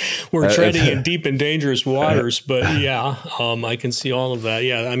be we're treading in deep and dangerous waters, but I can see all of that.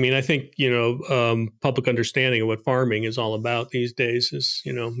 Yeah, I mean, I think public understanding of what farming is all about these days is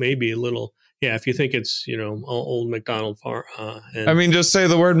maybe a little. Yeah, if you think it's old MacDonald farm. I mean, just say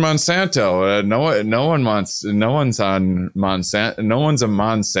the word Monsanto. No one's on Monsanto. No one's a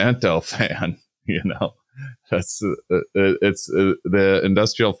Monsanto fan. That's the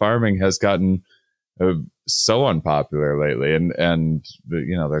industrial farming has gotten so unpopular lately. And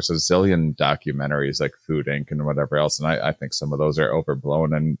you know, there's a zillion documentaries like Food Inc. and whatever else. And I think some of those are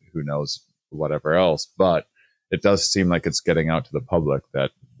overblown and who knows whatever else. But it does seem like it's getting out to the public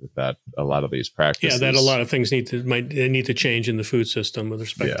that a lot of these practices. Yeah, that a lot of things need to change in the food system with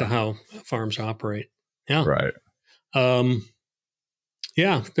respect to how farms operate. Yeah. Right.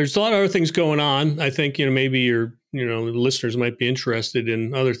 Yeah, there's a lot of other things going on. I think, you know, maybe your, you know, listeners might be interested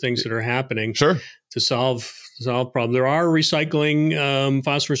in other things that are happening to solve problems. There are recycling,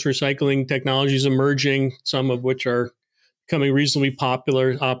 phosphorus recycling technologies emerging, some of which are becoming reasonably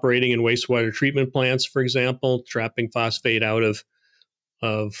popular, operating in wastewater treatment plants, for example, trapping phosphate out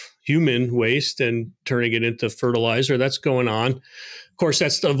of human waste and turning it into fertilizer. That's going on. Of course,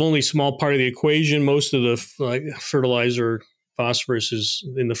 that's only a small part of the equation. Most of the fertilizer phosphorus is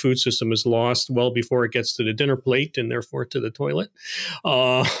in the food system is lost well before it gets to the dinner plate and therefore to the toilet.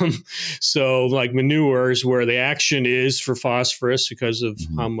 So like manure is where the action is for phosphorus because of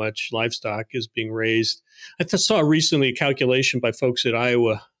how much livestock is being raised. I saw recently a calculation by folks at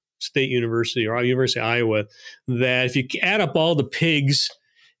Iowa State University or University of Iowa that if you add up all the pigs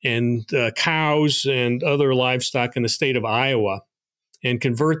and cows and other livestock in the state of Iowa and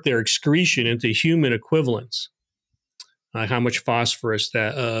convert their excretion into human equivalents, how much phosphorus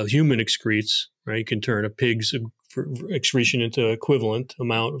that human excretes, right? You can turn a pig's excretion into equivalent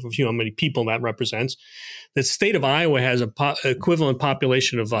amount of how many people that represents. The state of Iowa has a equivalent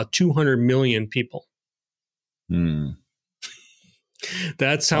population of about 200 million people.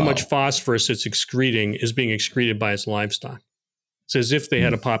 That's how much phosphorus it's excreting is being excreted by its livestock. It's as if they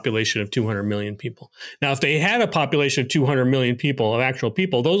had a population of 200 million people. Now, if they had a population of 200 million people, of actual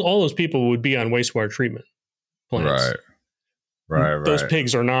people, all those people would be on wastewater treatment plants. Right. Those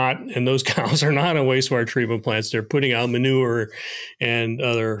pigs are not, and those cows are not on wastewater treatment plants. They're putting out manure and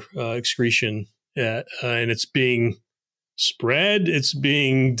other excretion, and it's being spread. It's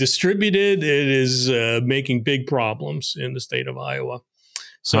being distributed. It is making big problems in the state of Iowa.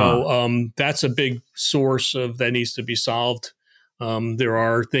 So that's a big source of that needs to be solved. There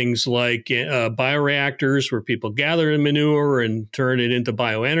are things like bioreactors where people gather the manure and turn it into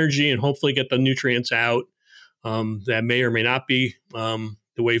bioenergy and hopefully get the nutrients out. That may or may not be the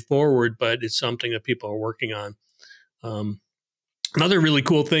way forward, but it's something that people are working on. Another really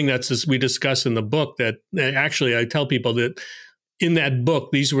cool thing that's we discuss in the book that actually I tell people that in that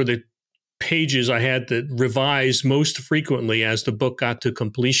book, these were the pages I had to revise most frequently as the book got to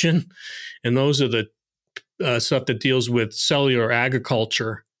completion. And those are the stuff that deals with cellular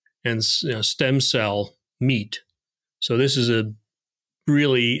agriculture and stem cell meat. So this is a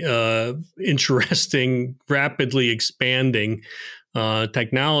really interesting, rapidly expanding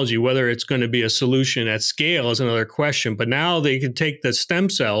technology. Whether it's going to be a solution at scale is another question. But now they can take the stem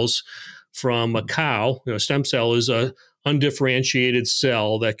cells from a cow. You know, stem cell is a undifferentiated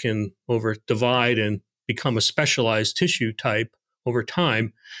cell that can divide and become a specialized tissue type over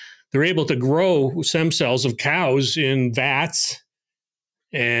time. They're able to grow stem cells of cows in vats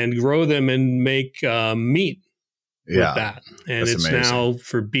and grow them and make meat with that. And it's amazing. Now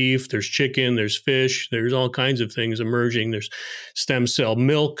for beef, there's chicken, there's fish, there's all kinds of things emerging. There's stem cell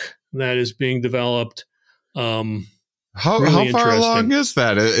milk that is being developed. How far along is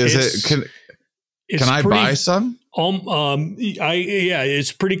that? Can I buy some?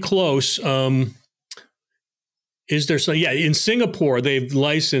 It's pretty close. Is there some? Yeah, in Singapore, they've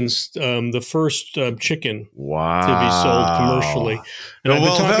licensed the first chicken to be sold commercially.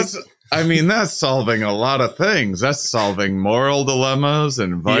 And that's solving a lot of things. That's solving moral dilemmas,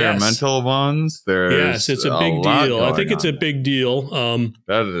 environmental ones. Yes, it's a big deal. I think it's a big deal.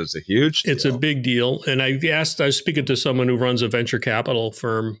 That is a huge deal. It's a big deal. And I was speaking to someone who runs a venture capital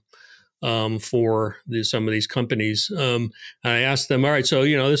firm for some of these companies. And I asked them, all right, so,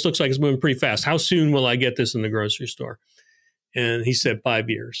 this looks like it's moving pretty fast. How soon will I get this in the grocery store? And he said 5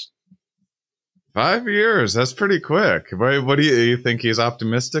 years. 5 years. That's pretty quick. What do you think he's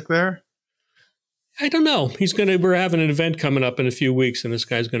optimistic there? I don't know. We're having an event coming up in a few weeks and this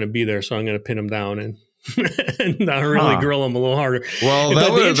guy's going to be there. So I'm going to pin him down and not really grill him a little harder. Well,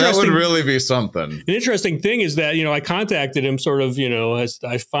 that would really be something. An interesting thing is that, I contacted him sort of, as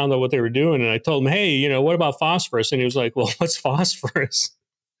I found out what they were doing and I told him, hey, what about phosphorus? And he was like, well, what's phosphorus?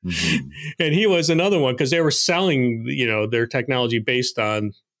 Mm-hmm. And he was another one because they were selling, their technology based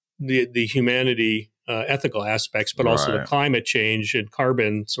on the humanity ethical aspects, but also the climate change and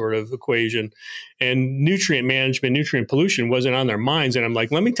carbon sort of equation and nutrient management, nutrient pollution wasn't on their minds. And I'm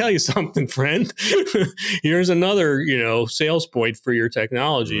like, let me tell you something, friend. Here's another, sales point for your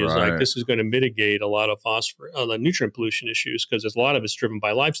technology is like, this is going to mitigate a lot of nutrient pollution issues because a lot of it's driven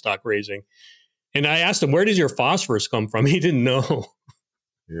by livestock raising. And I asked him, where does your phosphorus come from? He didn't know.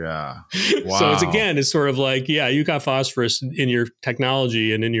 Yeah. Wow. So it's sort of like, yeah, you got phosphorus in your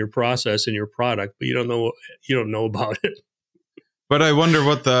technology and in your process in your product, but you don't know about it. But I wonder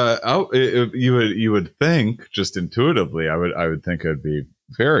what you would think, just intuitively, I would think it would be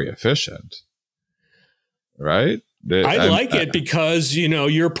very efficient, right? I like it because,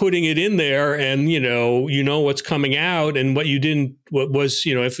 you're putting it in there and, what's coming out and what was,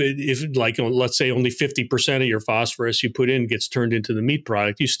 if like, let's say only 50% of your phosphorus you put in gets turned into the meat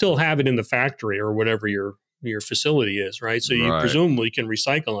product, you still have it in the factory or whatever your facility is, right? So you presumably can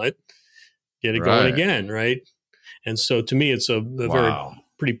recycle it, get it going again, right? And so to me, it's a very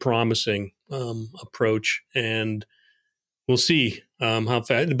pretty promising approach, and we'll see how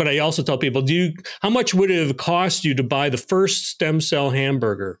fast. But I also tell people, how much would it have cost you to buy the first stem cell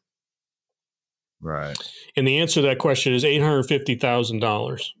hamburger? Right. And the answer to that question is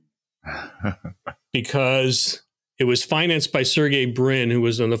 $850,000 because it was financed by Sergey Brin, who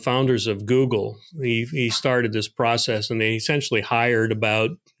was one of the founders of Google. He started this process, and they essentially hired about,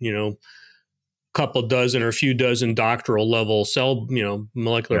 couple dozen or a few dozen doctoral level cell,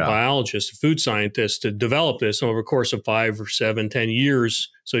 molecular biologists, food scientists to develop this over the course of 5 or 7, 10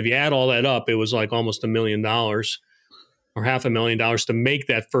 years. So if you add all that up, it was like almost $1 million or $500,000 to make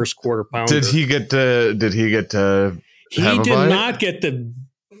that first quarter pounder. Did he get to He did not get to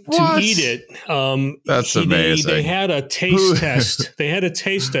eat it. That's amazing. They had a taste test. They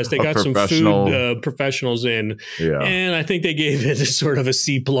got some food professionals in, and I think they gave it sort of a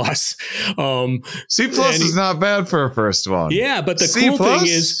C+. C+ is not bad for a first one. Yeah, but the cool thing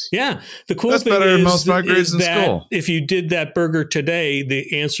is, that's better than most of my grades in school. If you did that burger today,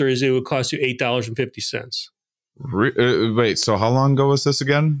 the answer is it would cost you $8.50. Wait, so how long ago was this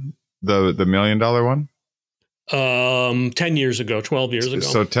again? The $1 million one? 10 years ago, 12 years ago.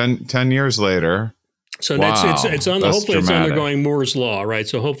 So 10 years later. So hopefully dramatic. It's undergoing Moore's law, right?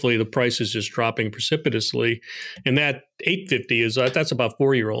 So hopefully the price is just dropping precipitously. And that 850 that's about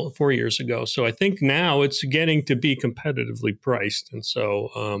 4 years ago. So I think now it's getting to be competitively priced. And so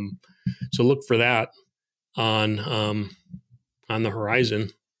so look for that on the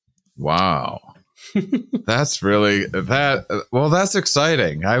horizon. Wow. That's really that's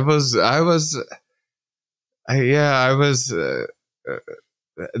exciting. That's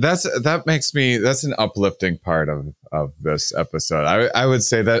an uplifting part of this episode. I would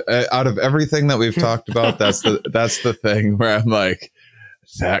say that out of everything that we've talked about, that's the thing where I'm like,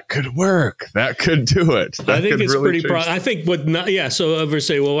 that could work. That could do it. I think it's really pretty. I think So I would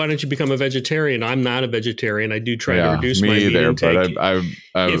say, well, why don't you become a vegetarian? I'm not a vegetarian. I do try to reduce my meat intake. But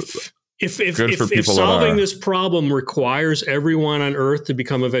if solving this problem requires everyone on Earth to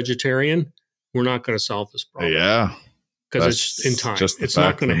become a vegetarian, we're not going to solve this problem. Yeah. Because it's in time. It's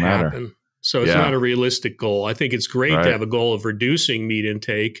not going to happen. So it's not a realistic goal. I think it's great to have a goal of reducing meat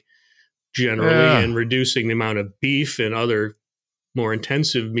intake generally and reducing the amount of beef and other more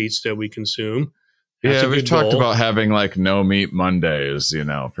intensive meats that we consume. That's we've talked about having like no meat Mondays, for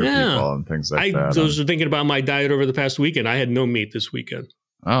people and things like that. I was thinking about my diet over the past weekend. I had no meat this weekend.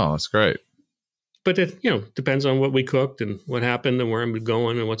 Oh, that's great. But it, depends on what we cooked and what happened and where I'm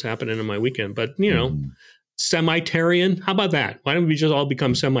going and what's happening in my weekend. But, Semitarian, how about that? Why don't we just all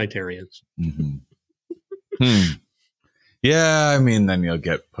become semitarians? Yeah, I mean, then you'll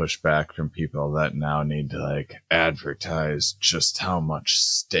get pushback from people that now need to advertise just how much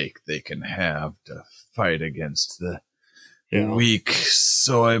steak they can have to fight against the weak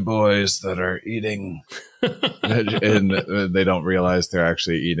soy boys that are eating, and they don't realize they're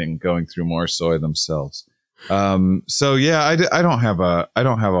actually going through more soy themselves. So yeah, I don't have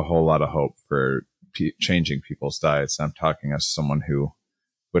a whole lot of hope for changing people's diets. I'm talking as someone who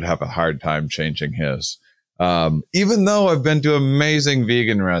would have a hard time changing his. Even though I've been to amazing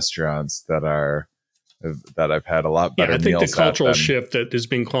vegan restaurants that I've had a lot better meals. I think the cultural shift that is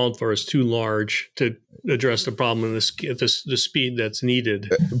being called for is too large to address the problem at the speed that's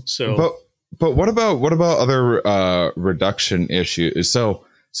needed. So, but what about other reduction issues? So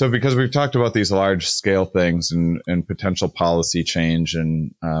because we've talked about these large scale things and potential policy change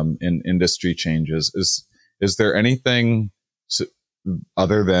and in industry changes, is there anything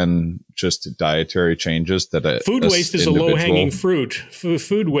other than just dietary changes that food waste is a low-hanging fruit?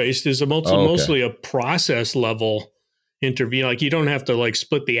 Food waste is mostly a process level intervene. Like you don't have to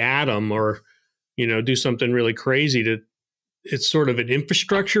split the atom or do something really crazy it's sort of an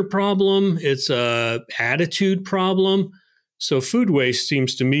infrastructure problem. It's a attitude problem. So food waste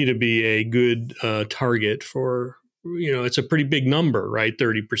seems to me to be a good target for, it's a pretty big number, right?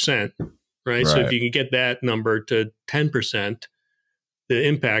 30%, right? So if you can get that number to 10%, the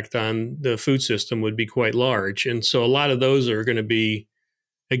impact on the food system would be quite large. And so a lot of those are going to be,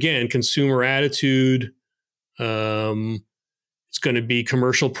 again, consumer attitude. It's going to be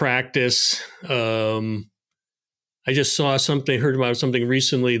commercial practice. I just saw something, heard about something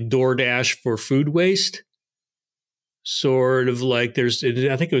recently, DoorDash for food waste. Sort of like I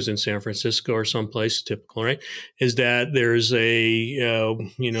think it was in San Francisco or someplace, typical, right? Is that there's a,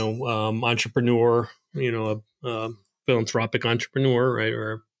 entrepreneur, a philanthropic entrepreneur, right?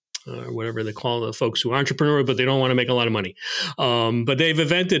 Or whatever they call the folks who are entrepreneur, but they don't want to make a lot of money. But they've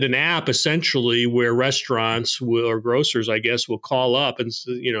invented an app essentially where restaurants or grocers, I guess, will call up and,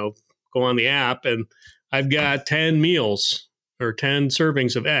 go on the app and I've got 10 meals or 10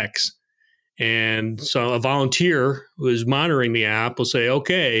 servings of X. And so a volunteer who is monitoring the app will say,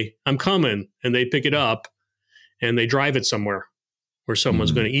 okay, I'm coming. And they pick it up and they drive it somewhere where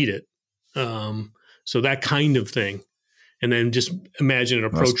someone's going to eat it. So that kind of thing. And then just imagine an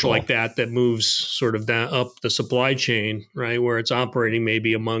approach like that moves sort of down up the supply chain, right? Where it's operating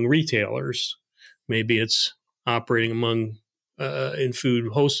maybe among retailers. Maybe it's operating among in food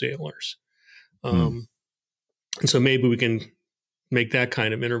wholesalers. And so maybe we can make that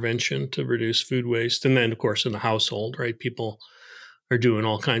kind of intervention to reduce food waste. And then, of course, in the household, right, people are doing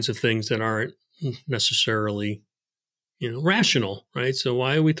all kinds of things that aren't necessarily, rational, right? So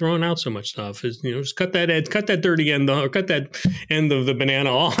why are we throwing out so much stuff? Just cut that dirty end, or cut that end of the banana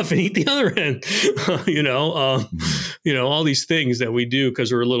off and eat the other end. All these things that we do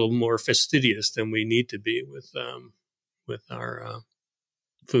because we're a little more fastidious than we need to be with our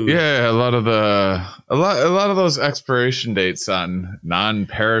food. Yeah, a lot of those expiration dates on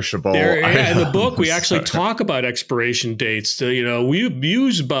non-perishable items. In the book, we actually talk about expiration dates. We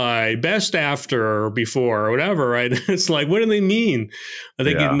use by, best after, or before, or whatever. Right? It's like, what do they mean? I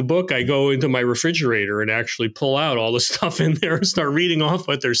think in the book, I go into my refrigerator and actually pull out all the stuff in there and start reading off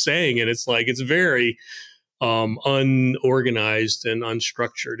what they're saying, and it's like it's very unorganized and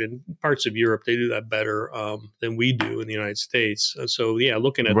unstructured. In parts of Europe, they do that better than we do in the United States. So,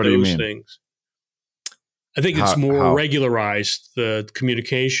 looking at those things, I think it's more regularized, the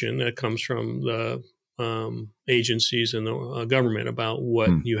communication that comes from the agencies and the government about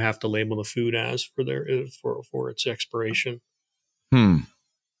what you have to label the food as for its expiration.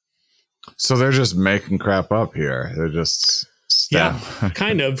 So they're just making crap up here. They're just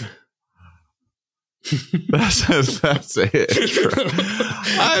kind of. That's it.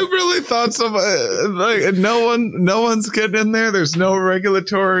 I really thought like no one's getting in there. There's no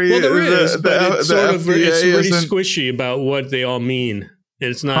regulatory. Well, there is, but it's really squishy about what they all mean.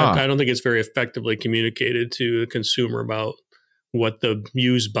 And it's not. I don't think it's very effectively communicated to a consumer about what the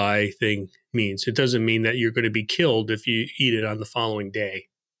use by thing means. It doesn't mean that you're going to be killed if you eat it on the following day.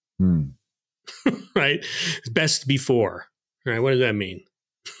 Right? Best before. Right? What does that mean?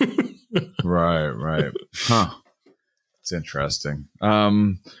 Right. It's interesting. All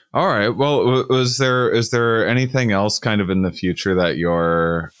right. Well, is there anything else kind of in the future that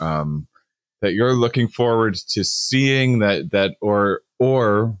you're looking forward to seeing or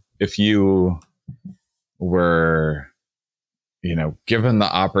if you were, given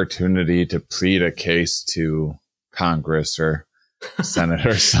the opportunity to plead a case to Congress or Senate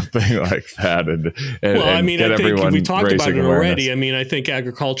or something like that, and I think we talked about it already. Awareness. I think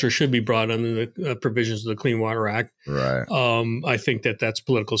agriculture should be brought under the provisions of the Clean Water Act. Right. I think that's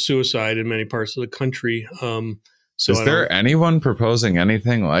political suicide in many parts of the country. So is there anyone proposing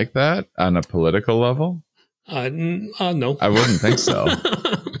anything like that on a political level? No, I wouldn't think so.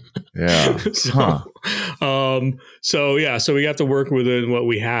 Yeah. So we have to work within what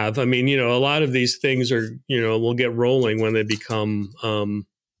we have. I mean, a lot of these things are, will get rolling when they become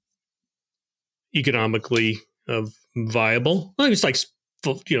economically viable. Well, it's like,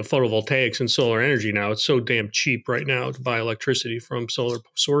 photovoltaics and solar energy now. It's so damn cheap right now to buy electricity from solar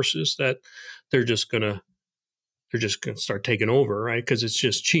sources that they're just gonna start taking over, right? Because it's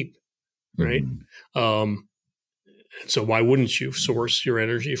just cheap, right? So why wouldn't you source your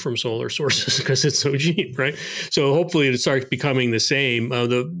energy from solar sources? Because it's so cheap, right? So hopefully it starts becoming the same.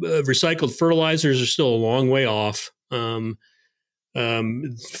 The recycled fertilizers are still a long way off.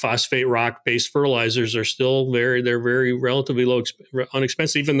 Phosphate rock-based fertilizers are still very relatively low,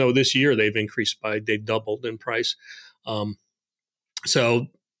 unexpensive, even though this year they've doubled in price. So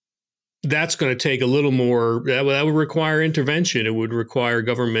that's going to take a little more, that would require intervention. It would require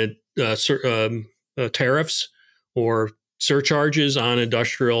government tariffs or surcharges on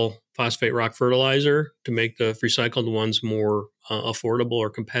industrial phosphate rock fertilizer to make the recycled ones more affordable or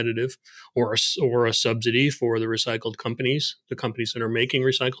competitive, or a subsidy for the recycled companies, the companies that are making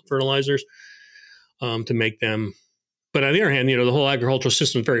recycled fertilizers, to make them But on the other hand, the whole agricultural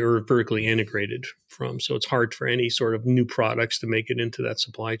system is very vertically integrated so it's hard for any sort of new products to make it into that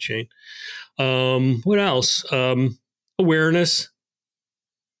supply chain. What else? Awareness.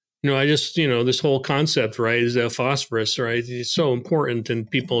 This whole concept, right, is that phosphorus, right? It's so important, and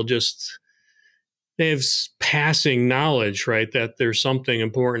people they have passing knowledge, right, that there's something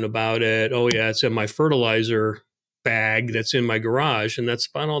important about it. Oh yeah, it's in my fertilizer bag that's in my garage, and that's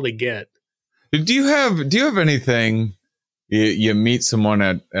about all they get. Do you have anything? You meet someone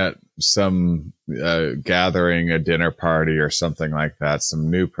at some gathering, a dinner party or something like that, some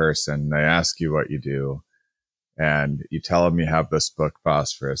new person, they ask you what you do, and you tell them you have this book,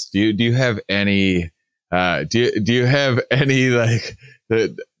 Phosphorus. Do you have any do you have any like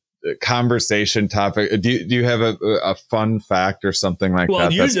the conversation topic? Do you have a fun fact or something like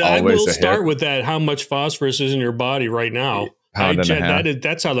that? That's I always will a start hit? with that. How much phosphorus is in your body right now?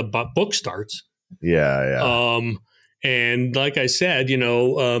 That's how the book starts. Yeah. And like I said,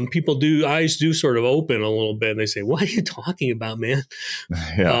 eyes do sort of open a little bit, and they say, "What are you talking about, man?"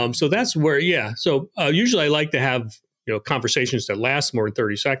 Yeah. So that's where, So usually I like to have conversations that last more than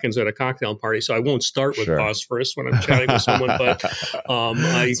 30 seconds at a cocktail party. So I won't start with phosphorus when I'm chatting with someone, but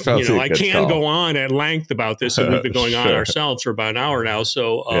I can go on at length about this, and we've been going on ourselves for about an hour now.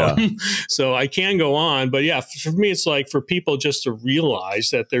 So so I can go on, but for me, it's like for people just to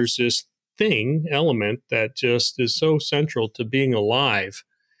realize that there's this element that just is so central to being alive,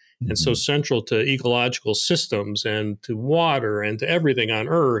 and so central to ecological systems and to water and to everything on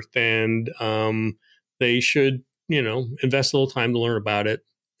Earth. And they should, invest a little time to learn about it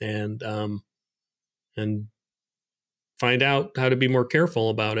and find out how to be more careful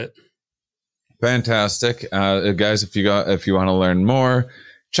about it. Fantastic. Guys, if you want to learn more,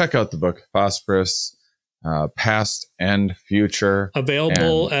 check out the book Phosphorus, Past and Future.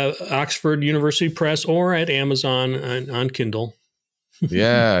 Available at Oxford University Press or at Amazon on Kindle.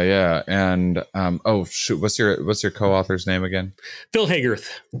 Yeah. And what's your co-author's name again?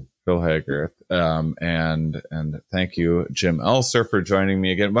 𝕊𝕙𝕒𝕚. And thank you, Jim Elser, for joining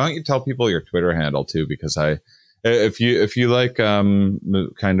me again. Why don't you tell people your Twitter handle too? Because if you like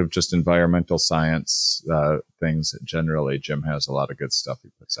kind of just environmental science things generally, Jim has a lot of good stuff he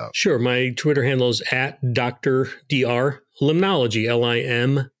puts out. Sure. My Twitter handle is @Dr. Dr. Limnology, limnology.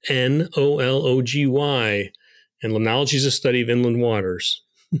 And limnology is a study of inland waters.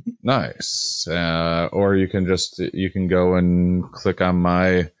 Nice. Or you can go and click on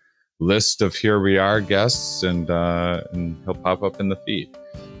my list of Here We Are guests, and he'll pop up in the feed.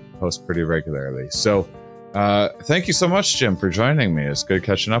 Post pretty regularly. So thank you so much, Jim, for joining me. It's good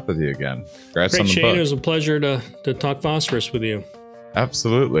catching up with you again. Congrats on the Shane. book. It was a pleasure to talk phosphorus with you.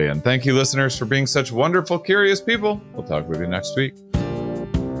 Absolutely. And thank you, listeners, for being such wonderful, curious people. We'll talk with you next week.